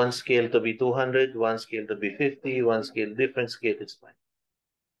want one scale to be 200, one scale to be 50, one scale different scale, it's fine.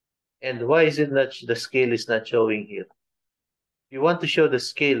 And why is it not the scale is not showing here? If you want to show the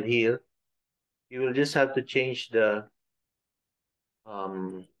scale here, you will just have to change the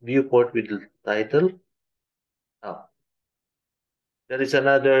viewport with the title. Oh, there is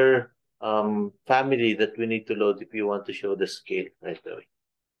another family that we need to load if you want to show the scale right away.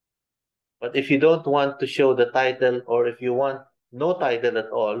 But if you don't want to show the title, or if you want no title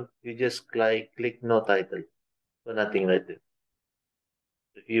at all, you just click no title. So nothing right there.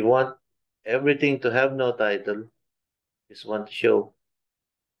 If you want everything to have no title, just want to show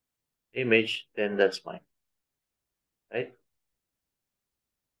image, then that's fine. Right?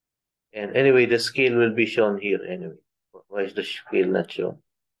 And anyway, the scale will be shown here anyway. Why is the scale not shown?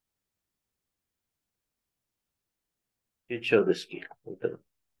 You show the scale.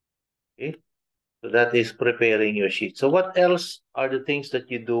 Okay. So that is preparing your sheet. So what else are the things that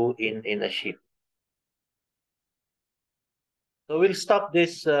you do in a sheet? So we'll stop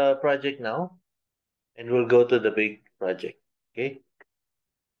this project now and we'll go to the big project. Okay.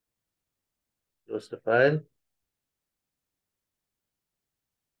 Close the file.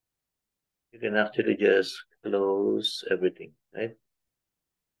 You can actually just close everything, right?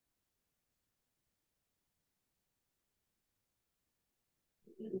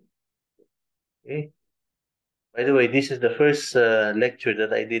 Okay. By the way, this is the first lecture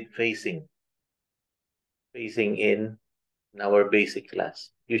that I did facing in our basic class.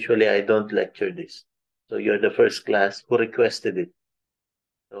 Usually I don't lecture this. So you're the first class who requested it.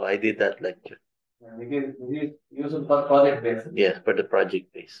 So I did that lecture. You should for project based. Yes, for the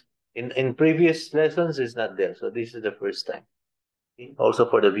project base. In previous lessons, it's not there. So this is the first time. Okay? Also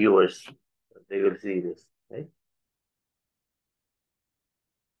for the viewers, they will see this. Right?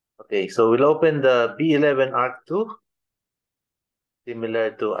 Okay, so we'll open the B11 Arc 2, similar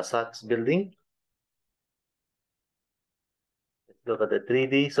to Asat's building. Let's look at the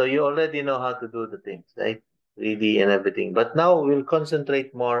 3D. So you already know how to do the things, right? 3D and everything. But now we'll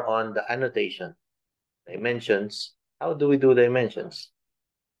concentrate more on the annotation. Dimensions. How do we do dimensions?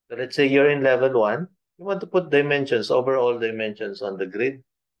 So let's say you're in level 1. You want to put dimensions, overall dimensions on the grid,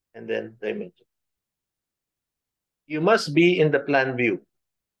 and then dimensions. You must be in the plan view.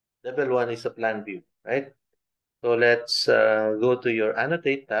 Level 1 is a plan view, right? So let's go to your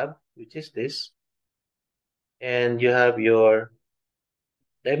annotate tab, which is this, and you have your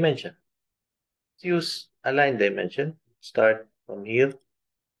dimension. Let's use align dimension. Start from here,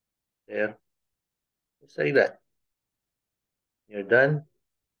 there, just like that. You're done,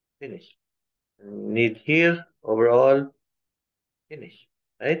 finish. And need here, overall, finish,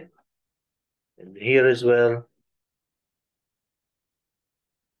 right? And here as well.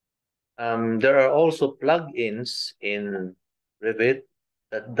 There are also plugins in Revit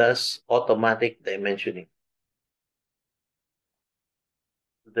that does automatic dimensioning.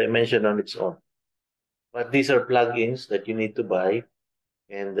 Dimension on its own. But these are plugins that you need to buy,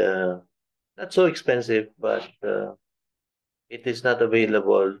 and not so expensive, but it is not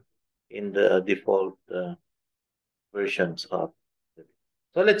available in the default versions of it.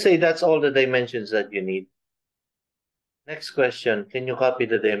 So let's say that's all the dimensions that you need. Next question, can you copy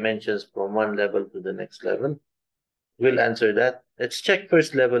the dimensions from one level to the next level? We'll answer that. Let's check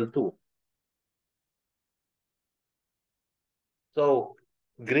first level 2. So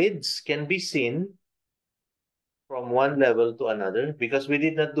grids can be seen from one level to another because we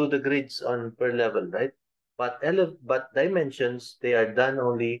did not do the grids on per level, right? But dimensions, they are done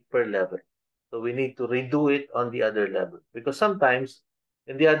only per level. So we need to redo it on the other level because sometimes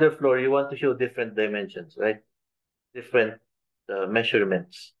in the other floor you want to show different dimensions, right? Different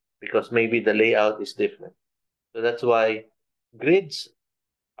measurements because maybe the layout is different. So that's why grids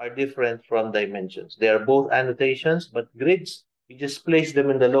are different from dimensions. They are both annotations, but grids, you just place them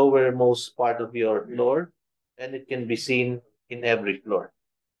in the lowermost part of your floor and it can be seen in every floor.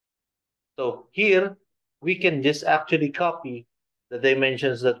 So here, we can just actually copy the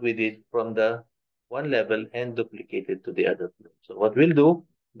dimensions that we did from the one level and duplicate it to the other floor. So what we'll do,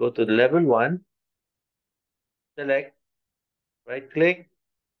 go to the level 1, select, right click,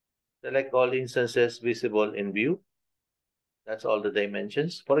 select all instances visible in view. That's all the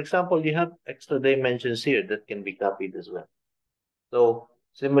dimensions. For example, you have extra dimensions here that can be copied as well. So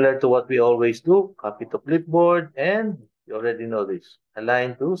similar to what we always do, copy to clipboard, and you already know this.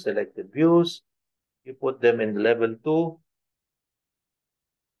 Align to selected views. You put them in level 2,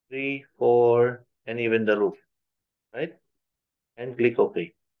 3, 4, and even the roof, right? And click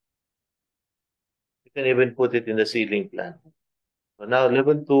OK. You can even put it in the ceiling plan. So now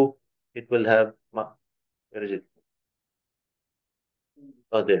level 2, it will have, where is it?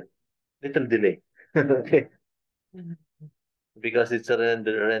 Oh, there. Little delay. Okay. Because it's a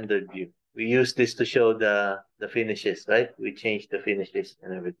rendered view. We use this to show the finishes, right? We change the finishes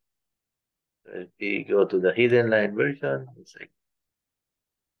and everything. So if we go to the hidden line version, it's like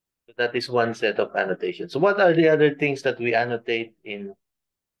so that is one set of annotations. So what are the other things that we annotate in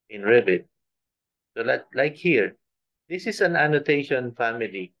Revit? So like here, this is an annotation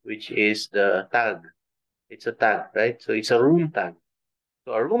family, which is the tag. It's a tag, right? So it's a room tag.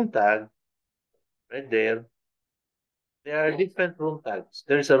 So a room tag, right there, there are different room tags.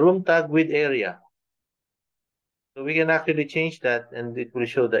 There's a room tag with area. So we can actually change that and it will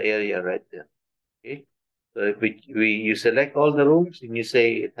show the area right there. Okay. So if you select all the rooms and you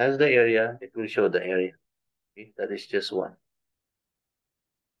say it has the area, it will show the area. Okay. That is just one.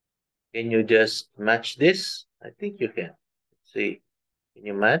 Can you just match this? I think you can. Let's see. Can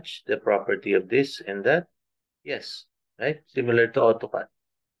you match the property of this and that? Yes. Right? Similar to AutoCAD.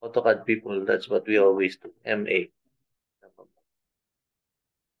 AutoCAD people, that's what we always do. MA.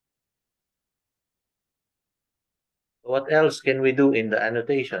 What else can we do in the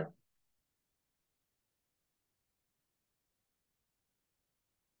annotation?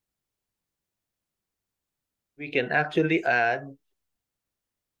 We can actually add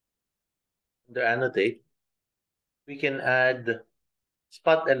the annotate. We can add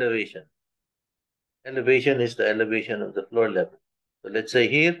spot elevation. Elevation is the elevation of the floor level. So let's say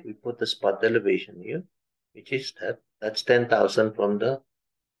here we put the spot elevation here, which is that. That's 10,000 from the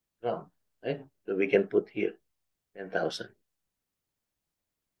ground, right? So we can put here 10,000.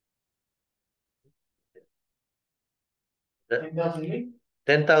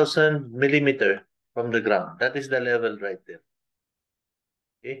 10,000 millimeter from the ground. That is the level right there.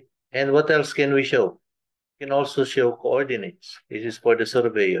 Okay. And what else can we show? We can also show coordinates. This is for the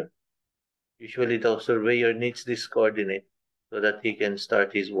surveyor. Usually the surveyor needs this coordinate so that he can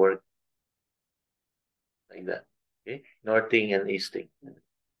start his work like that. Okay. Northing and easting.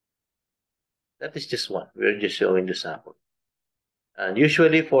 That is just one. We're just showing the sample. And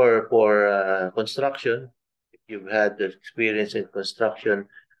usually for construction, if you've had the experience in construction,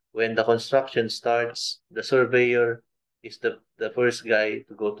 when the construction starts, the surveyor is the first guy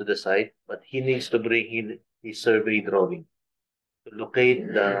to go to the site, but he needs to bring in his survey drawing to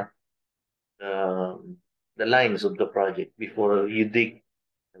locate the the lines of the project before you dig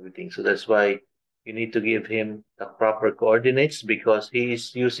everything. So that's why you need to give him the proper coordinates because he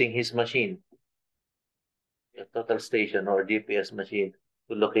is using his machine, a total station or GPS machine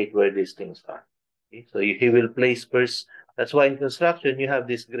to locate where these things are. Okay? So he will place first. That's why in construction you have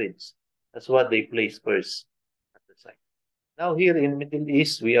these grids. That's what they place first at the site. Now here in Middle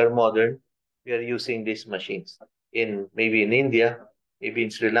East we are modern. We are using these machines. In maybe in India, maybe in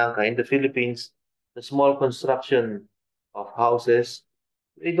Sri Lanka, in the Philippines, the small construction of houses,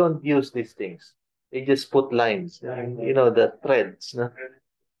 they don't use these things. They just put lines. You know the threads. No?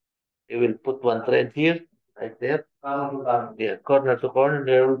 They will put one thread here, right there. Yeah, corner to corner.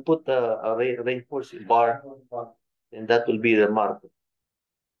 They will put a reinforced bar, and that will be the mark,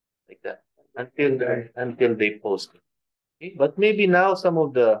 like that, until they post it. Okay? But maybe now some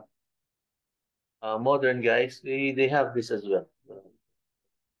of the modern guys they have this as well,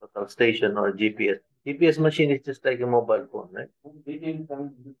 total station or GPS. GPS machine is just like a mobile phone, right?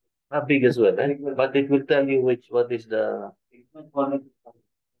 Not big as well, right? But it will tell you what is the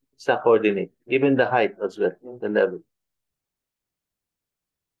exact coordinate, even the height as well, the level.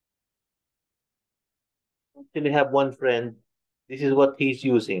 Actually have one friend. This is what he's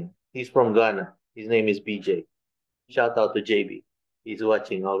using. He's from Ghana. His name is BJ. Shout out to JB. He's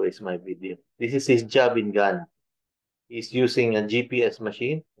watching always my video. This is his job in Ghana. He's using a GPS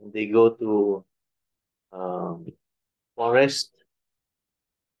machine. And they go to forest,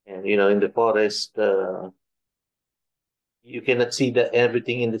 and in the forest, you cannot see the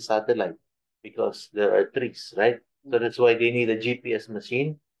everything in the satellite because there are trees, right? So that's why they need a GPS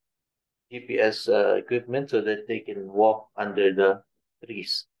machine, GPS equipment, so that they can walk under the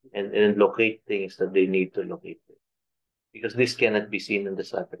trees and locate things that they need to locate. Because this cannot be seen in the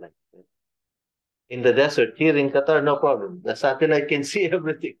satellite. In the desert, here in Qatar, no problem. The satellite can see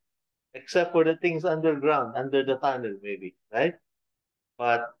everything, except for the things underground, under the tunnel, maybe, right?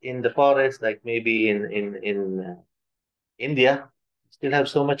 But in the forest, like maybe in India, still have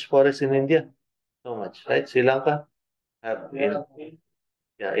so much forest in India, so much, right? Sri Lanka have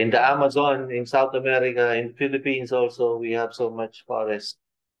yeah, in the Amazon, in South America, in Philippines also, we have so much forest.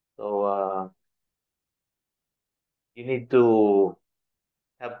 So you need to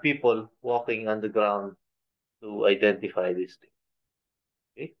have people walking on the ground to identify these things.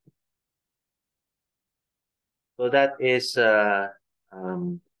 Okay? So that is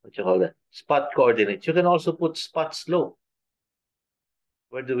what you call that? Spot coordinates. You can also put spot slope.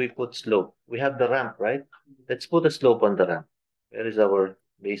 Where do we put slope? We have the ramp, right? Let's put a slope on the ramp. Where is our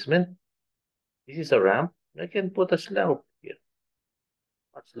basement? This is a ramp. I can put a slope here.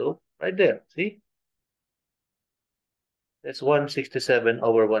 A slope right there. See? That's 167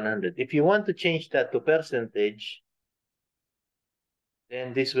 over 100. If you want to change that to percentage,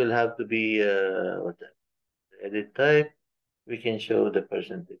 then this will have to be what the edit type. We can show the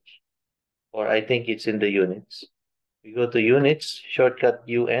percentage. Or I think it's in the units. We go to units, shortcut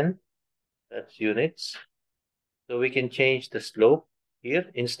UN. That's units. So we can change the slope here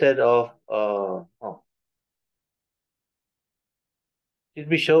instead of should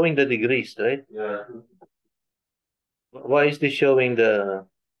be showing the degrees, right? Yeah. Why is this showing the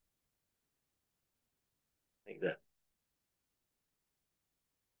like that?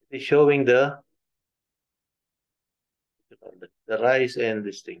 It's showing the rise and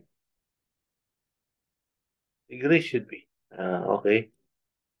this thing. Degrees should be. Okay.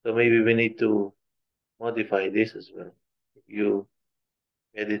 So maybe we need to modify this as well. If you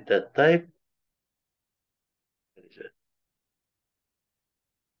edit that type, what is it?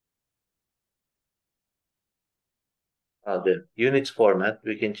 The units format,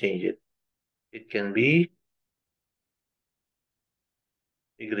 we can change it. It can be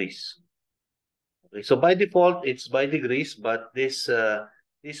degrees. Okay, so by default, it's by degrees, but this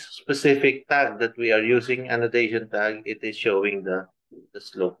specific tag that we are using, annotation tag, it is showing the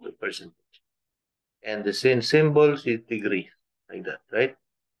slope, the percentage. And the same symbols is degree, like that, right?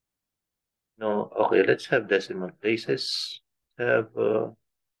 No, okay, let's have decimal places. Have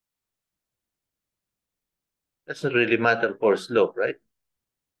doesn't really matter for slope, right?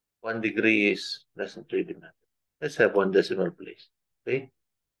 1 degree is doesn't really matter. Let's have one decimal place. Okay.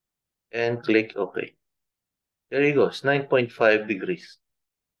 And click OK. There you go. It's 9.5 degrees.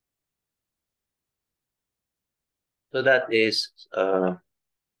 So that is what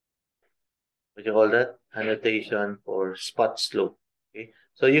you call that? Annotation for spot slope. Okay.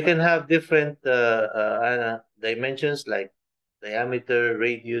 So you can have different dimensions like diameter,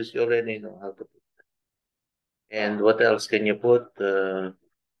 radius. You already know how to put. And what else can you put?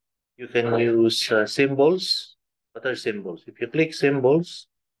 You can use symbols. What are symbols? If you click symbols,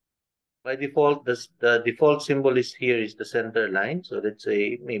 by default, the default symbol is here is the center line. So let's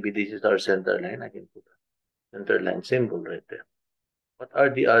say maybe this is our center line. I can put a center line symbol right there. What are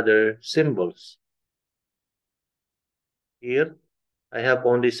the other symbols? Here, I have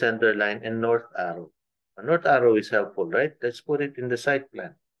only center line and north arrow. A north arrow is helpful, right? Let's put it in the site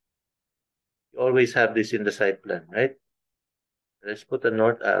plan. You always have this in the site plan, right? Let's put a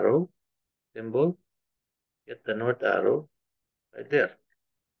north arrow symbol. Get the north arrow right there.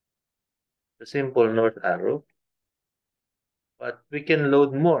 The simple north arrow. But we can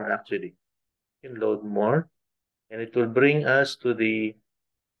load more actually. We can load more and it will bring us to there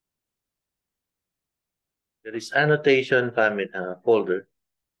is annotation family folder,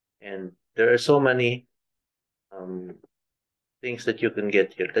 and there are so many um, things that you can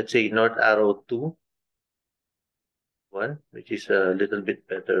get here. Let's say North Arrow 2, one, which is a little bit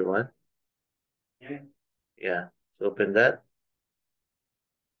better one. Yeah, so open that.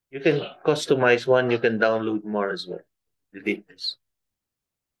 You can customize one, you can download more as well. Delete this.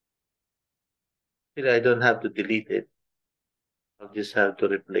 Actually, I don't have to delete it. I'll just have to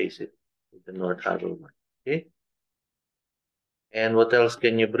replace it with the North Arrow one. Okay. And what else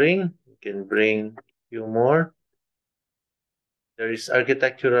can you bring? You can bring a few more. There is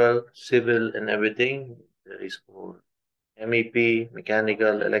architectural, civil, and everything. There is for MEP,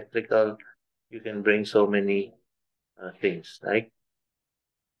 mechanical, electrical. You can bring so many things like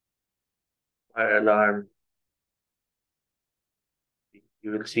fire alarm.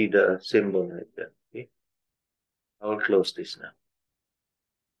 You will see the symbol right there. Okay, I'll close this now.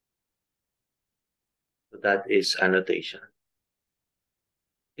 So that is annotation.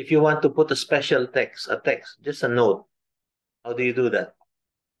 If you want to put a special text, just a note, how do you do that?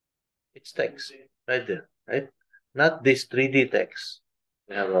 It's text right there, right? Not this 3D text.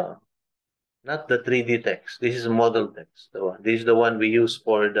 We have a not the 3D text. This is model text. This is the one we use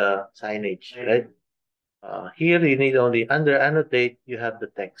for the signage, right? Here you need only under annotate, you have the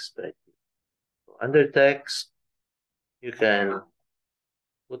text, right? So under text, you can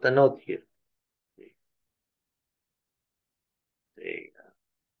put a note here. Say,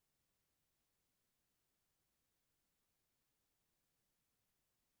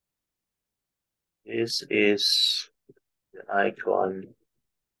 this is the icon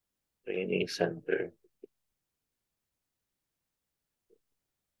training center.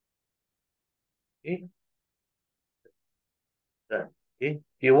 Okay. Done. Okay.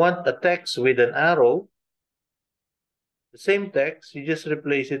 If you want a text with an arrow, the same text, you just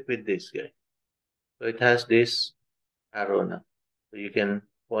replace it with this guy. So it has this arrow now. So you can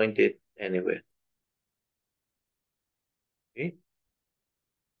point it anywhere. Okay.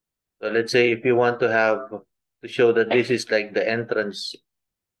 So let's say if you want to have to show that this is like the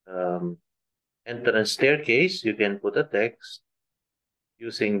um, entrance staircase, you can put a text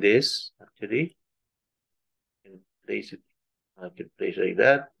using this actually. You can place it. I can place like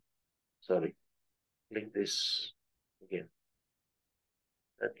that. Sorry. Click this again.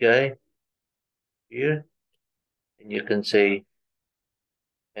 That guy here. And you can say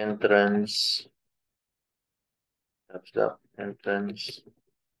entrance, caps lock, entrance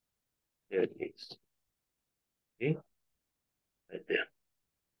staircase. Okay, right there.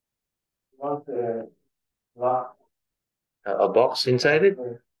 Want lock a box inside it?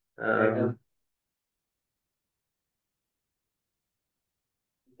 Um,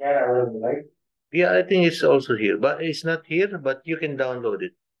 yeah, I think it's also here, but it's not here, but you can download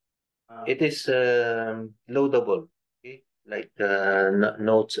it. It is loadable, okay? Like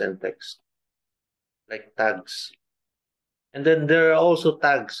notes and text, like tags. And then there are also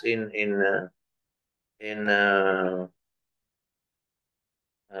tags in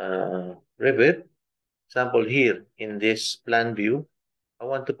Revit. Example here in this plan view, I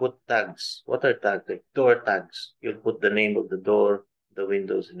want to put tags. What are tags? Like door tags. You'll put the name of the door, the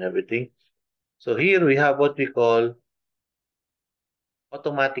windows, and everything. So here we have what we call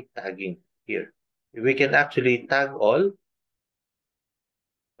automatic tagging here. We can actually tag all,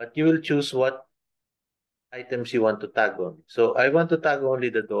 but you will choose what items you want to tag on. So I want to tag only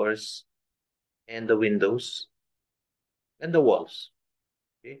the doors and the windows and the walls.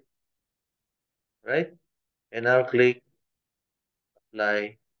 Okay, right? And I'll click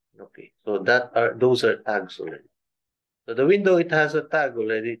apply. Okay, so those are tags already. So the window, it has a tag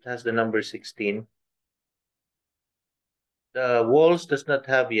already. It has the number 16. The walls does not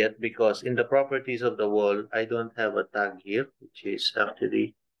have yet because in the properties of the wall, I don't have a tag here, which is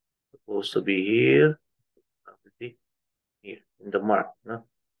actually supposed to be here. Property here in the mark. No?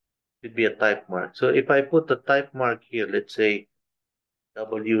 Should be a type mark. So if I put a type mark here, let's say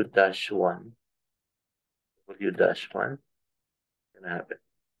W-1, W-1, can have it.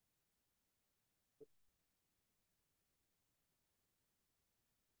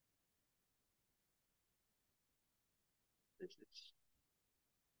 This is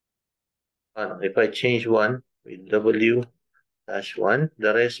if I change one with W-1,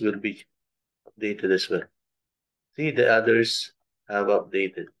 the rest will be updated as well. See, the others have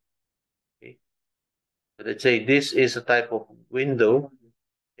updated. Okay. So let's say this is a type of window.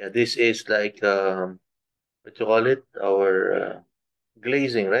 Yeah, this is like what you call it? Our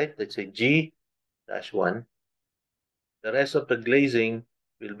glazing, right? Let's say G-1. The rest of the glazing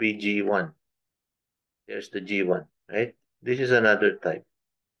will be G1. There's the G1, right? This is another type.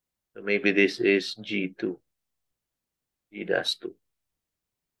 So maybe this is G2, G-2.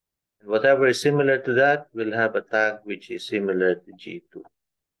 And whatever is similar to that will have a tag which is similar to G2.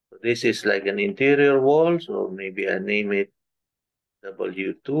 So this is like an interior wall, so maybe I name it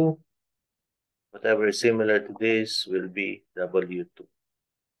W2. Whatever is similar to this will be W2.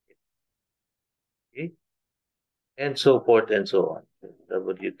 Okay? And so forth and so on.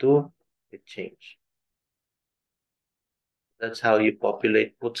 W2, it changed. That's how you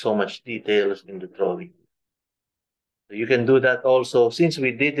put so much details in the drawing. So you can do that also. Since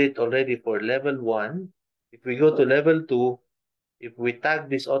we did it already for level 1, if we go to level 2, if we tag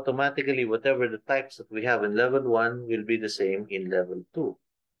this automatically, whatever the types that we have in level 1 will be the same in level 2.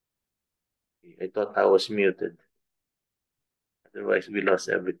 I thought I was muted. Otherwise, we lost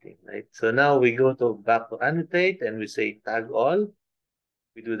everything, right? So now we go to back to annotate and we say tag all.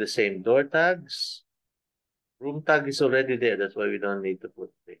 We do the same door tags. Room tag is already there. That's why we don't need to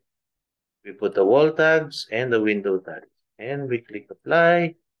put it. We put the wall tags and the window tags. And we click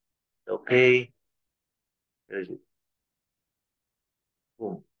apply. Okay. There's it.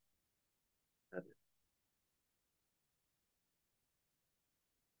 Boom.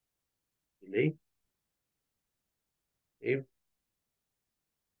 Delay. Save.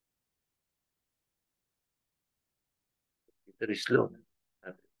 Very slow.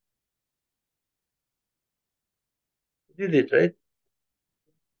 You did it, right?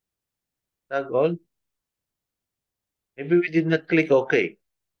 Tag all. Maybe we did not click OK.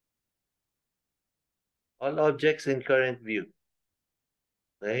 All objects in current view.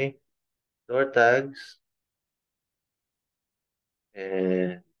 Okay. Door tags.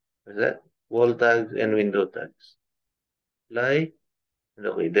 And what's that? Wall tags and window tags. Apply. And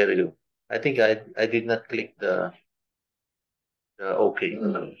okay, there you go. I think I did not click the OK.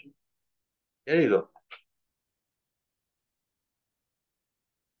 There you go.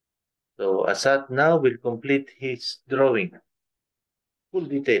 So Asat now will complete his drawing. Full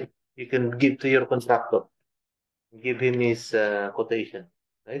detail. You can give to your contractor. Give him his quotation.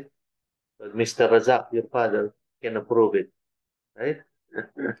 Right? But Mr. Razak, your father, can approve it. Right?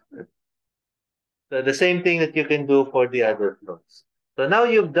 So the same thing that you can do for the other floors. So now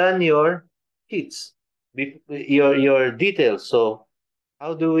you've done your sheets, your details. So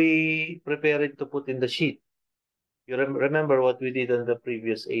how do we prepare it to put in the sheet? You remember what we did on the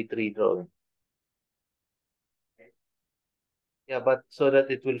previous A3 drawing? Yeah, but so that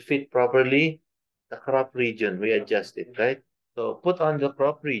it will fit properly, the crop region, we adjust it, right? So put on the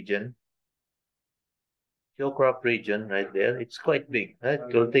crop region, show crop region right there. It's quite big, right?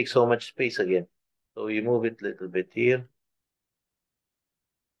 It will take so much space again. So you move it a little bit here.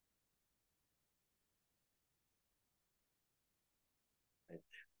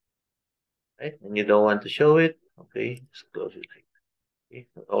 Right? And you don't want to show it. Okay, just close it like that. Okay.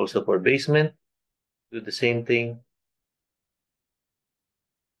 Also for basement, do the same thing.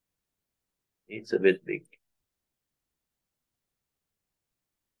 It's a bit big.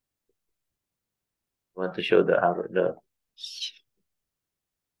 Want to show the arrow, the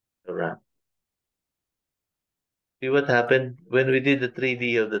ramp. See what happened when we did the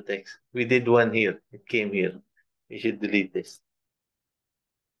 3D of the text? We did one here. It came here. We should delete this.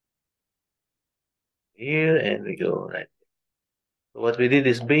 Here, and we go right. So what we did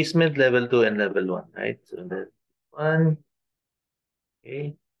is basement, level 2, and level 1, right? So level 1,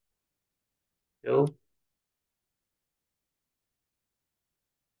 okay, go.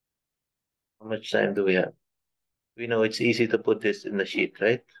 How much time do we have? We know it's easy to put this in the sheet,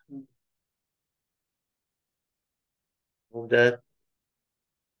 right? Move that.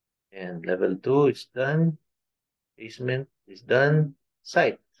 And level 2 is done. Basement is done.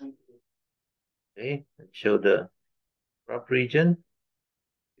 Site. Okay, let's show the prop region.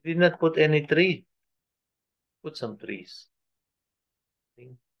 We did not put any tree. Put some trees.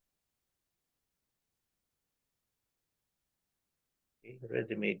 Okay,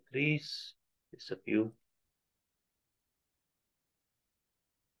 ready-made trees. Just a few.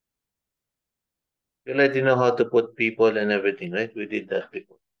 We let you know how to put people and everything, right? We did that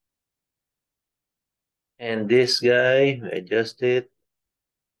before. And this guy, we adjusted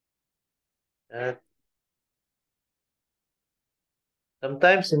that.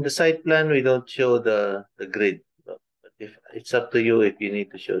 Sometimes in the site plan, we don't show the grid. But if it's up to you if you need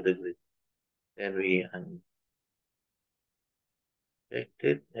to show the grid. Then we uncheck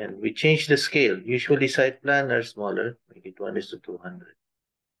it and we change the scale. Usually site plan are smaller. Make it 1:200.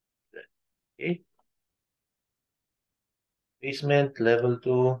 Okay. Basement, level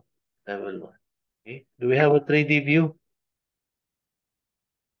 2, level 1. Okay. Do we have a 3D view?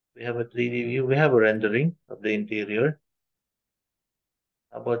 We have a 3D view. We have a rendering of the interior.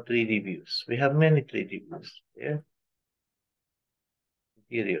 How about 3D views? We have many 3D views. Yeah.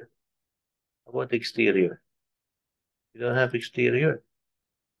 Interior. How about exterior? We don't have exterior.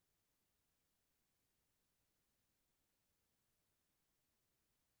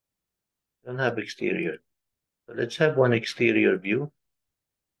 We don't have exterior. So let's have one exterior view.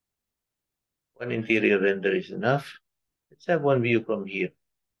 One interior render is enough. Let's have one view from here.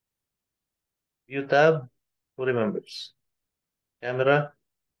 View tab. Who remembers? Camera.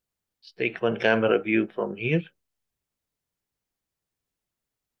 Let's take one camera view from here.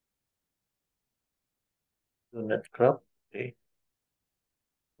 Do not crop. Okay.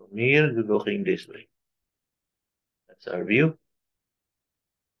 From here, we're looking this way. That's our view.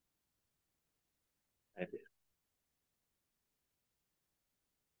 Right there.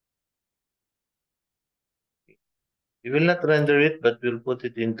 We will not render it, but we'll put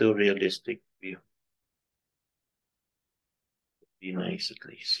it into realistic view. Be nice at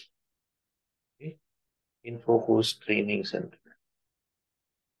least. Okay. In focus training center.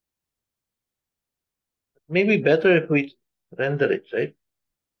 Maybe better if we render it, right?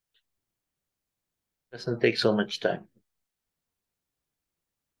 Doesn't take so much time.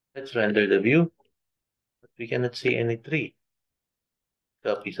 Let's render the view, but we cannot see any tree.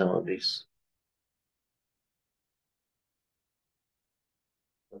 Copy some of this.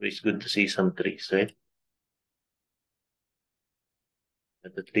 Always good to see some trees, right?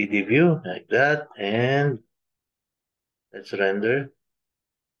 At the 3D view, like that, and let's render.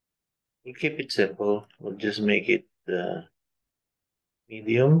 We'll keep it simple. We'll just make it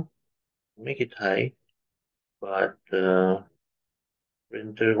medium, make it high, but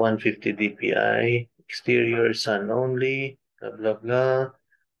printer 150 dpi, exterior sun only, blah blah blah.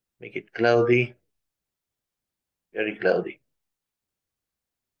 Make it cloudy, very cloudy.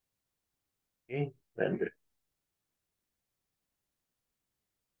 Okay, render.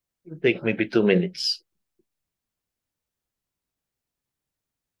 It'll take maybe 2 minutes.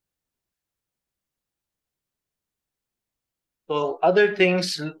 So other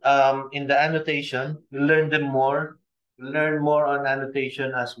things in the annotation, we'll learn them more. We'll learn more on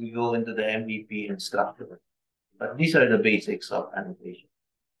annotation as we go into the MVP and structure. But these are the basics of annotation.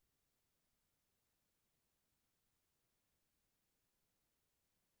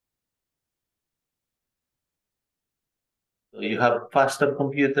 So you have faster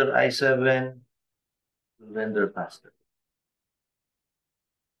computer i7, render faster.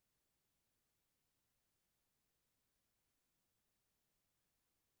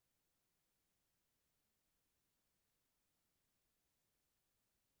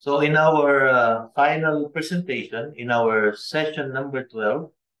 So in our final presentation, in our session number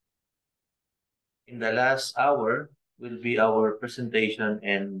 12, in the last hour will be our presentation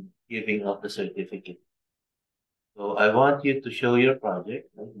and giving of the certificate. So I want you to show your project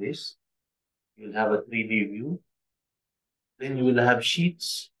like this. You'll have a 3D view. Then you will have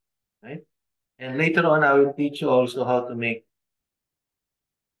sheets, right? And later on, I will teach you also how to make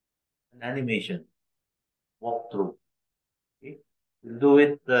an animation walkthrough. Okay? We'll do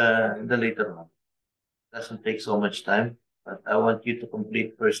it in the later on. Doesn't take so much time, but I want you to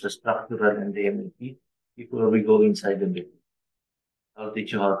complete first the structural and the MEP before we go inside the building. I'll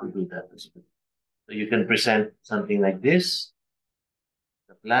teach you how to do that as well. So you can present something like this,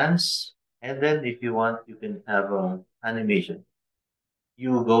 the plans, and then if you want, you can have an animation.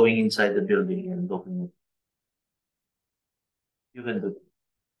 You going inside the building and looking. You can do it.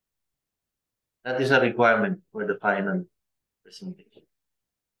 That is a requirement for the final presentation.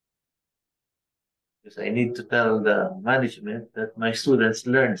 Because I need to tell the management that my students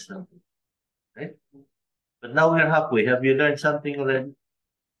learned something, right? But now we're halfway. Have you learned something already?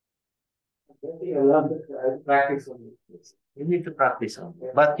 I love it. I practice on it. You need to practice on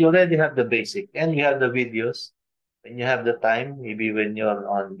it. But you already have the basic and you have the videos. When you have the time, maybe when you're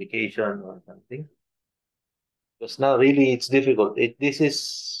on vacation or something. Because now really it's difficult. This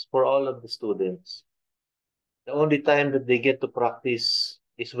is for all of the students. The only time that they get to practice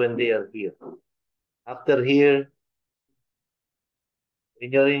is when they are here. After here,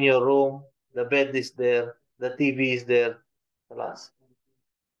 when you're in your room, the bed is there, the TV is there. Alas.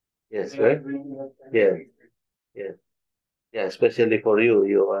 Yes, right? Yeah, yeah. Yeah, especially for you,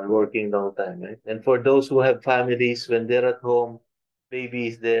 you are working long time, right? And for those who have families, when they're at home, baby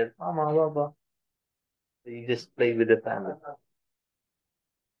is there, mama, baba, you just play with the family.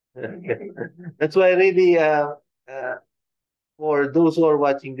 That's why really, uh, for those who are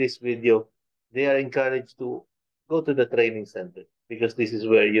watching this video, they are encouraged to go to the training center because this is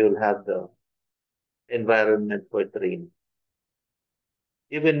where you'll have the environment for training.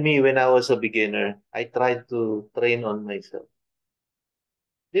 Even me, when I was a beginner, I tried to train on myself.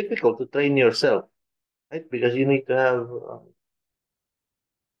 Difficult to train yourself, right? Because you need to have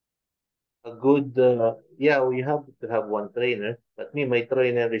a good, yeah, we have to have one trainer, but me, my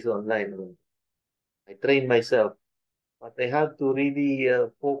trainer is online. I train myself, but I have to really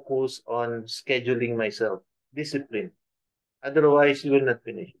focus on scheduling myself, discipline. Otherwise, you will not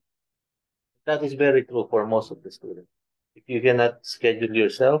finish. That is very true for most of the students. If you cannot schedule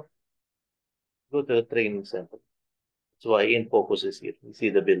yourself, go to a training center. That's why In Focus is here. You see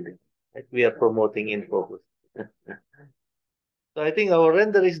the building. Right? We are promoting In Focus. So I think our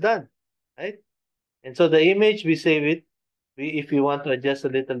render is done, right? And so the image, we save it. If you want to adjust a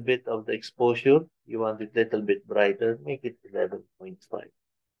little bit of the exposure, you want it a little bit brighter, make it 11.5.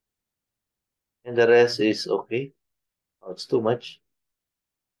 And the rest is okay. Oh, it's too much.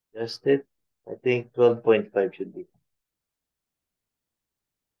 Just it. I think 12.5 should be okay.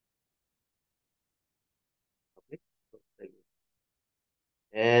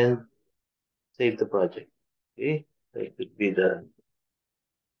 And save the project. Okay. That could be the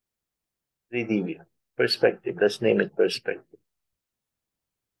 3D view. Perspective. Let's name it perspective.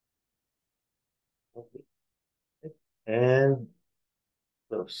 Okay. And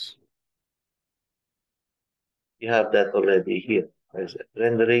close. You have that already here. There's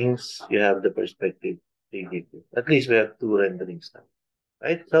renderings. You have the perspective 3D view. At least we have two renderings now.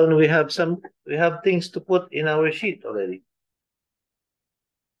 Right? So we have things to put in our sheet already.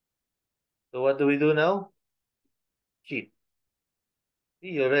 So what do we do now? Sheet.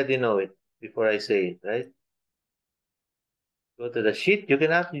 You already know it before I say it, right? Go to the sheet. You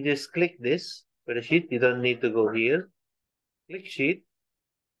can actually just click this for the sheet. You don't need to go here. Click sheet.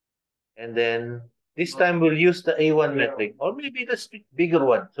 And then this time we'll use the A1 metric or maybe the bigger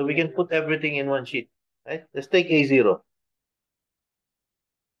one. So we can put everything in one sheet, right? Let's take A0.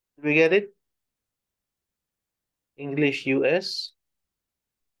 Did we get it? English US.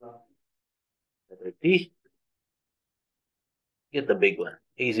 Letter T. Get the big one.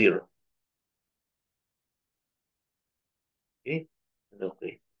 A0. Okay.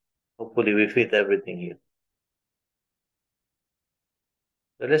 Okay. Hopefully we fit everything here.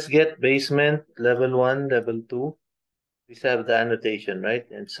 So let's get basement, level 1, level 2. These have the annotation, right?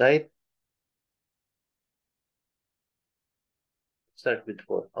 And site. Start with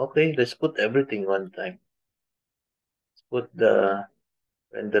 4. Okay, let's put everything one time. Let's put the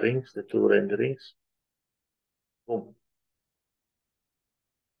renderings, the two renderings. Boom.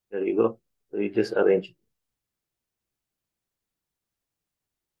 There you go. So you just arrange it.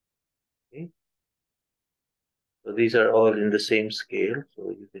 Okay. So these are all in the same scale. So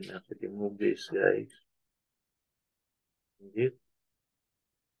you can actually move these guys. Indeed.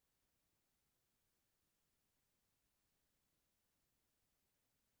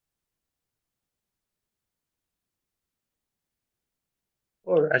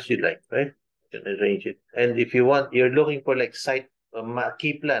 Or as you like, right? You can arrange it. And if you want, you're looking for like site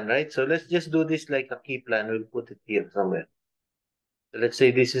key plan, right? So let's just do this like a key plan. We'll put it here somewhere. So let's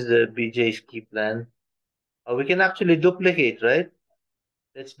say this is the BJ's key plan. We can actually duplicate, right?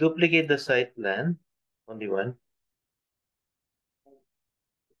 Let's duplicate the site plan. Only one.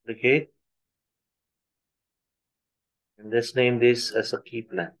 Duplicate. And let's name this as a key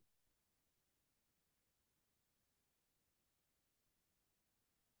plan.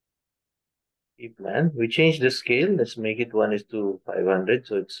 Key plan. We change the scale. Let's make it 1:500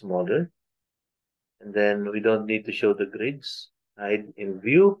 so it's smaller. And then we don't need to show the grids. Hide in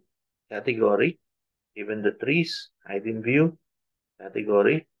view, category. Even the trees, hide in view,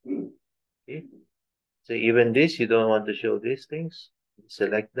 category. Okay. So even this, you don't want to show these things.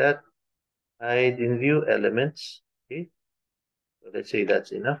 Select that. Hide in view elements. Okay. So let's say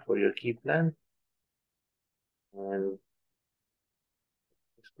that's enough for your key plan. And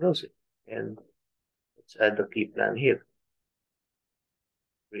let's close it. And let's add the key plan here.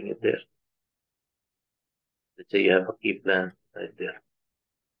 Bring it there. Let's say you have a key plan right there.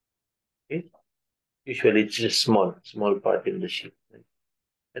 Okay. Usually it's just small part in the sheet. Right?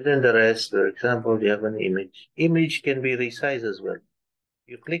 And then the rest, for example, you have an image. Image can be resized as well.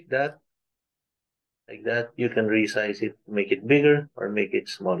 You click that, like that, you can resize it, make it bigger or make it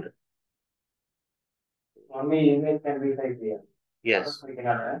smaller. Only image can resize here. Yes. We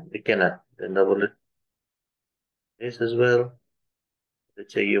cannot, right? We cannot. Then double it. This as well.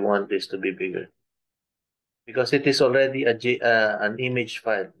 Let's say you want this to be bigger. Because it is already an image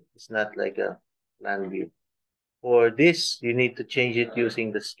file. It's not like a plan view. For this, you need to change it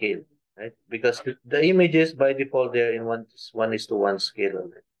using the scale, right? Because the images by default they're in 1:1 scale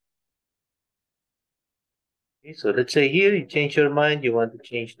already. Okay, so let's say here you change your mind, you want to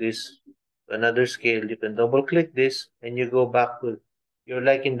change this to another scale. You can double click this and you go back to, you're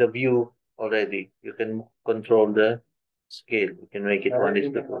like in the view already. You can control the scale. You can make it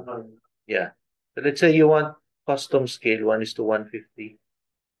 1:2. Yeah. So let's say you want custom scale 1:150.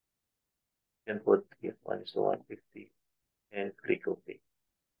 You can put here 1:150 and click OK.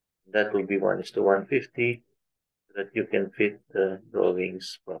 That will be 1:150 so that you can fit the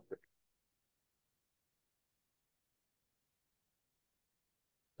drawings properly.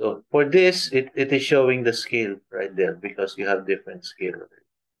 So for this, it is showing the scale right there because you have different scale already.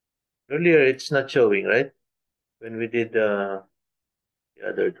 Earlier, it's not showing, right? When we did the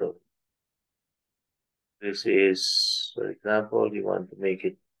other drawing. This is, for example, you want to make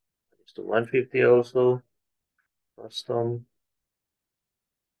it to 150 also, custom.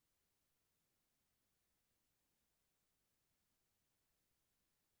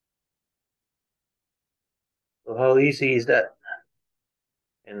 So how easy is that?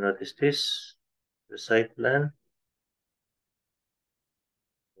 And notice this, the site plan.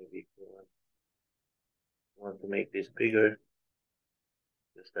 Maybe you want to make this bigger,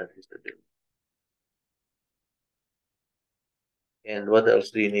 because that is the deal. And what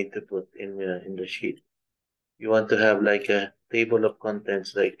else do you need to put in the sheet? You want to have like a table of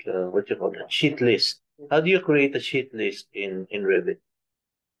contents, like what you call it, sheet list. How do you create a sheet list in Revit?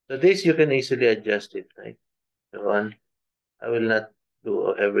 So this you can easily adjust it, right? So on, I will not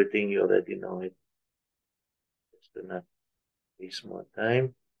do everything, you already know it. Just to not waste more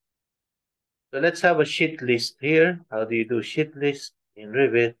time. So let's have a sheet list here. How do you do sheet list in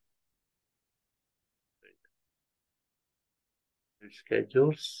Revit?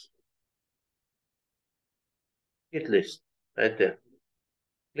 Schedules. Sheet list, right there.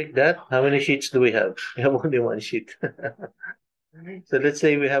 Click that. How many sheets do we have? We have only one sheet. So let's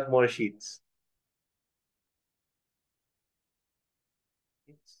say we have more sheets.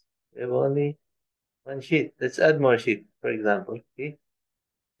 We have only one sheet. Let's add more sheet, for example. Okay.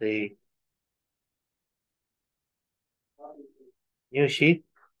 Say new sheet.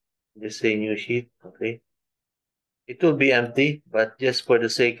 Just say new sheet. Okay. It will be empty, but just for the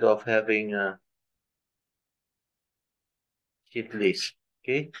sake of having a sheet list.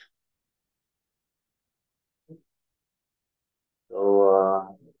 Okay.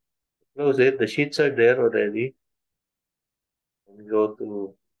 So close it. The sheets are there already. And go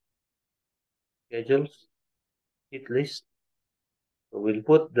to schedules, sheet list. So we'll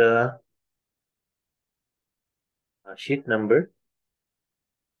put the sheet number.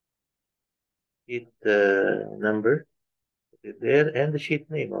 Sheet number. Put it there and the sheet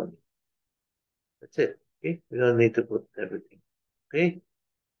name only. That's it. Okay. We don't need to put everything. Okay.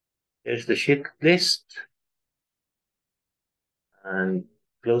 Here's the sheet list. And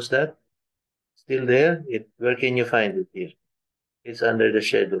close that. Still there? Where can you find it here? It's under the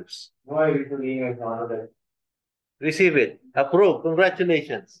schedules. Why receive it. Approve.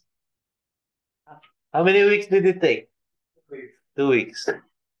 Congratulations. How many weeks did it take? 2 weeks.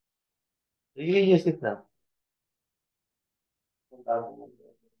 You can use it now.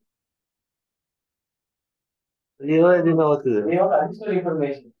 You already know what to do. Additional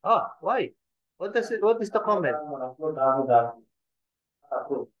information. Ah, why? What is the comment?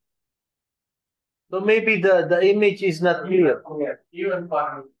 So maybe the image is not clear.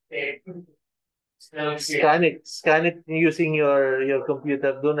 Scan it using your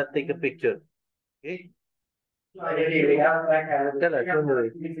computer. Do not take a picture. Okay? Tell us anyway.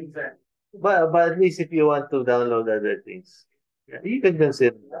 But at least if you want to download other things, yeah, you can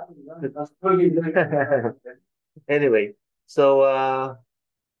consider that. Anyway, so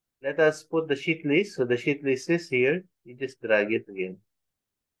let us put the sheet list. So the sheet list is here. You just drag it again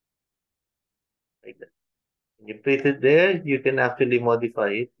like that. When you put it there, you can actually modify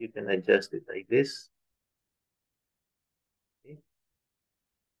it. You can adjust it like this. Okay?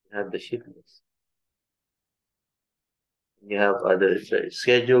 You have the sheet list. You have other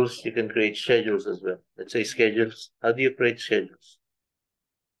schedules. You can create schedules as well. Let's say schedules. How do you create schedules?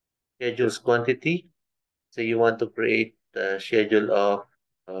 Schedules quantity. So you want to create a schedule of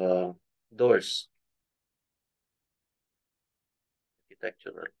doors.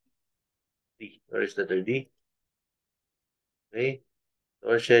 Architectural. D. Where is the letter D? Okay.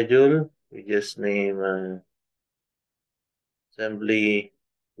 Door schedule. We just name assembly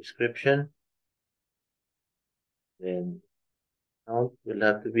description. Then count will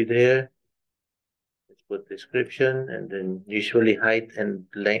have to be there. Let's put description and then usually height and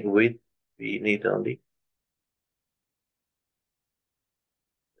length width we need only.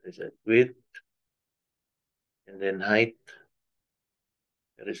 There is a width and then height.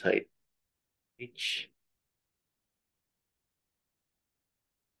 There is height. Each.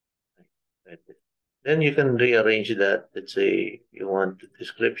 Right there. Then you can rearrange that. Let's say you want the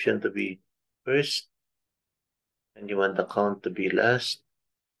description to be first and you want the count to be last.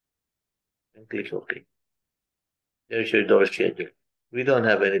 And click OK. There's your door schedule. We don't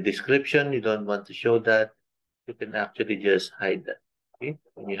have any description. You don't want to show that. You can actually just hide that. Okay.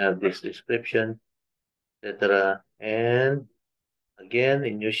 When you have this description, etc. And again,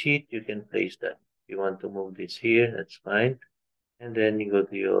 in your sheet, you can place that. If you want to move this here, that's fine. And then you go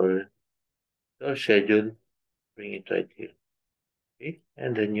to your schedule, bring it right here. Okay.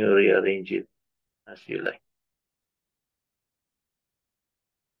 And then you rearrange it as you like.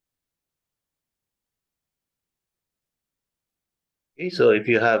 Okay, so if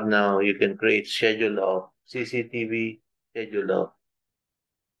you have now, you can create schedule of CCTV, schedule of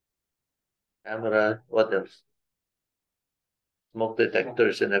camera, what else? Smoke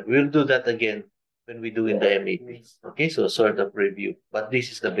detectors, and we'll do that again when we do in the MEP. Okay, so sort of review, but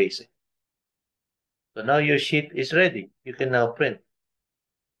this is the basic. So now your sheet is ready. You can now print.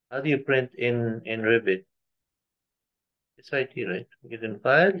 How do you print in Revit? It's right here, right? You can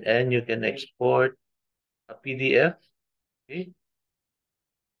file and you can export a PDF. Okay,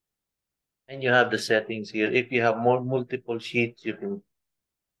 and you have the settings here. If you have more multiple sheets, you can.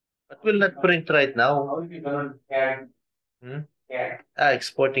 But will not print right now. Hmm?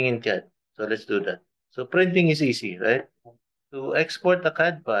 Exporting in CAD. So let's do that. So printing is easy, right? To export a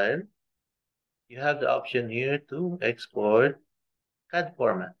CAD file, you have the option here to export CAD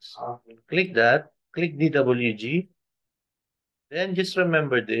formats. Click that, click DWG, then just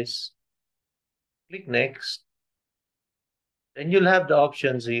remember this, click next, then you'll have the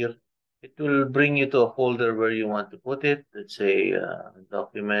options here. It will bring you to a folder where you want to put it. Let's say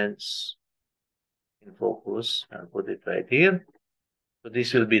documents in focus. I'll put it right here. So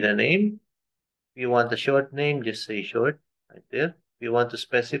this will be the name. If you want a short name, just say short right there. If you want to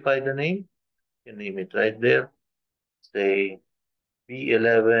specify the name, you name it right there. Say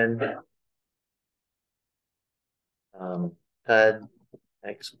B11 CAD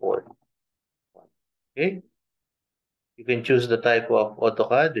export. Okay. You can choose the type of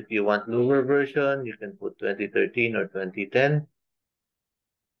AutoCAD. If you want newer version, you can put 2013 or 2010.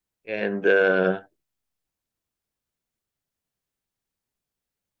 And I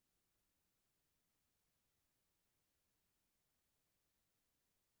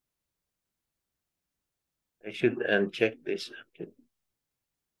should uncheck this.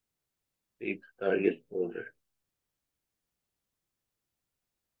 Save target folder.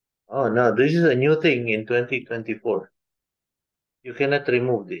 Oh no, this is a new thing in 2024. You cannot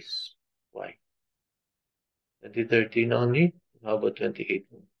remove this. Why? 2013 only? How about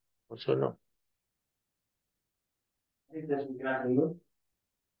 2018? Also no.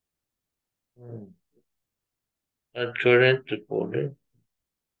 Hmm. Add current to folder.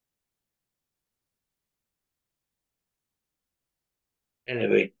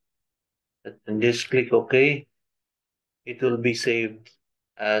 Anyway, and just click OK. It will be saved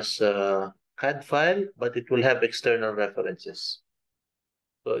as a CAD file, but it will have external references.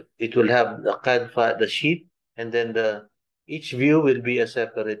 So it will have the CAD file, the sheet, and then each view will be a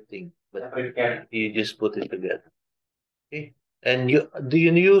separate thing. but you just put it together. Okay. And do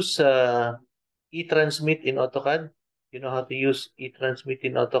you use e-transmit in AutoCAD? You know how to use e-transmit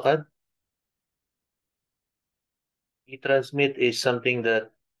in AutoCAD? E-transmit is something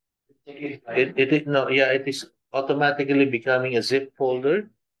that it is automatically becoming a zip folder.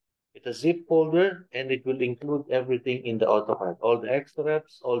 It's a zip folder and it will include everything in the AutoCAD. All the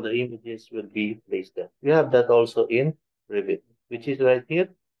extracts, all the images will be placed there. We have that also in Revit, which is right here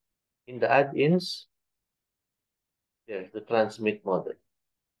in the add-ins. There's the transmit model.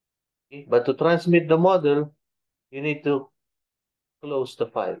 Okay? But to transmit the model, you need to close the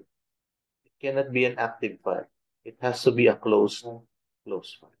file. It cannot be an active file. It has to be a closed file.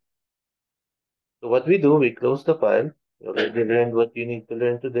 So what we do, we close the file. You already learned what you need to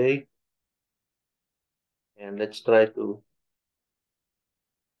learn today. And let's try to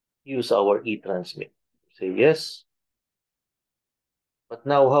use our e-transmit. Say yes. But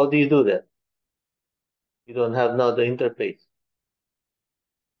now, how do you do that? You don't have now the interface.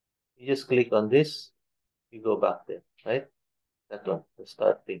 You just click on this. You go back there, right? That one, the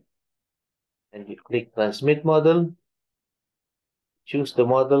start thing. And you click transmit model. Choose the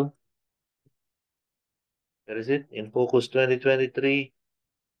model. Where is it? In Focus 2023,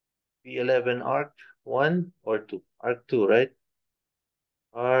 P11 Arc 1 or 2? Arc 2, right?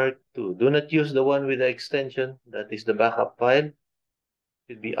 Arc 2. Do not use the one with the extension. That is the backup file. It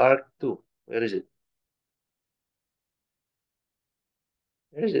should be Arc 2. Where is it?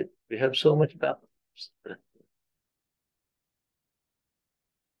 Where is it? We have so much backups.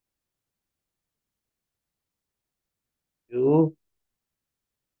 You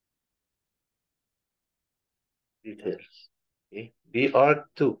details. Okay. B Arc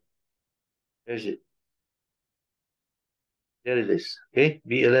 2. Where is it? There it is. Okay.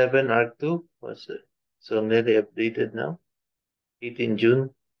 B11 Arc 2. What's it? So nearly updated now. 18 June.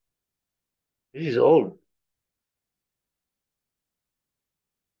 This is old.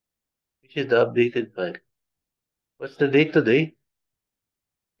 Which is the updated file? What's the date today?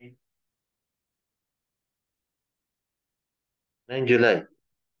 9 July.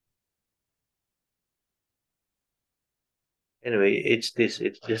 Anyway, it's this.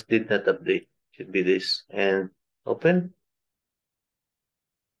 It just did not update. Should be this. And open.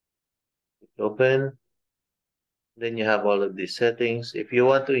 Open. Then you have all of these settings. If you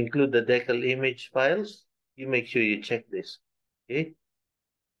want to include the decal image files, you make sure you check this. Okay.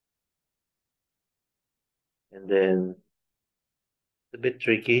 And then it's a bit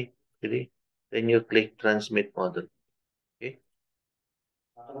tricky, really. Then you click transmit model. Okay.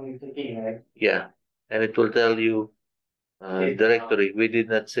 Yeah. And it will tell you directory. We did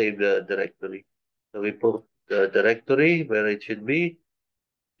not save the directory. So we put the directory where it should be.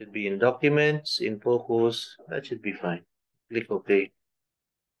 Should be in documents, in focus. That should be fine. Click OK.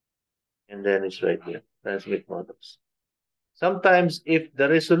 And then it's right here. Transmit models. Sometimes if the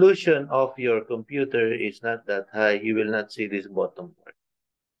resolution of your computer is not that high, you will not see this bottom part.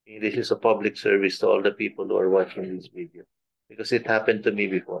 This is a public service to all the people who are watching this video. Because it happened to me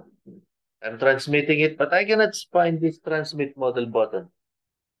before. I'm transmitting it, but I cannot find this transmit model button.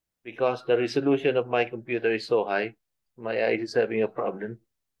 Because the resolution of my computer is so high, my eyes is having a problem.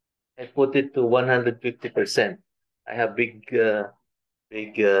 I put it to 150%. I have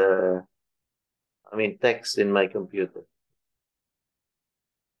text in my computer.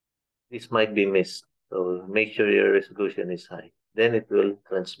 This might be missed. So make sure your resolution is high. Then it will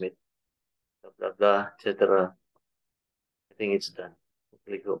transmit, blah, blah, blah, etc. I think it's done.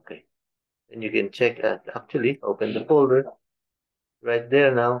 Click OK. And you can check actually, open the folder. Right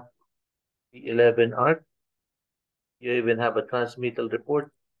there now, P11 Art. You even have a transmittal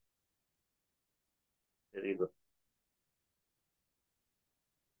report. There you go.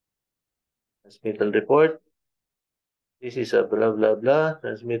 Transmittal report. This is a blah, blah, blah,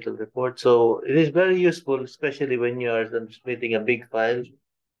 transmittal report. So it is very useful, especially when you are transmitting a big file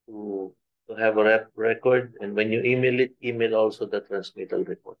to, to have a record. And when you email it, email also the transmittal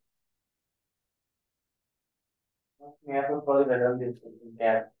report.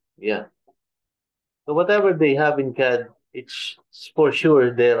 Yeah. So whatever they have in CAD, it's for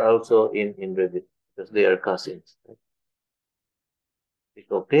sure they're also in Revit because they are cousins.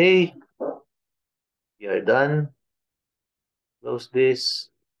 Click OK. You are done. Close this.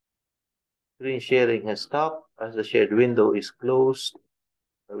 Screen sharing has stopped as the shared window is closed.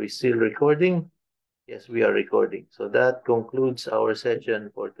 Are we still recording? Yes, we are recording. So that concludes our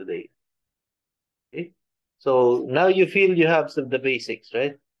session for today. Okay. So now you feel you have some of the basics,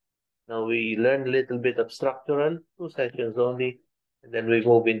 right? Now we learn a little bit of structural, 2 sessions only, and then we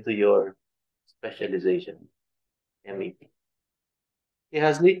move into your specialization, MEP. Okay,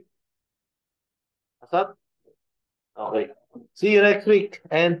 Hasley? What's up? Okay. See you next week.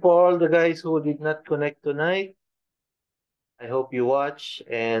 And for all the guys who did not connect tonight, I hope you watch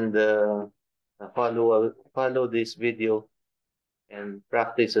and follow this video and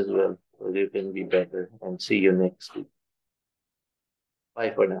practice as well so you can be better. And see you next week. Bye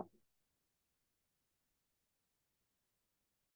for now.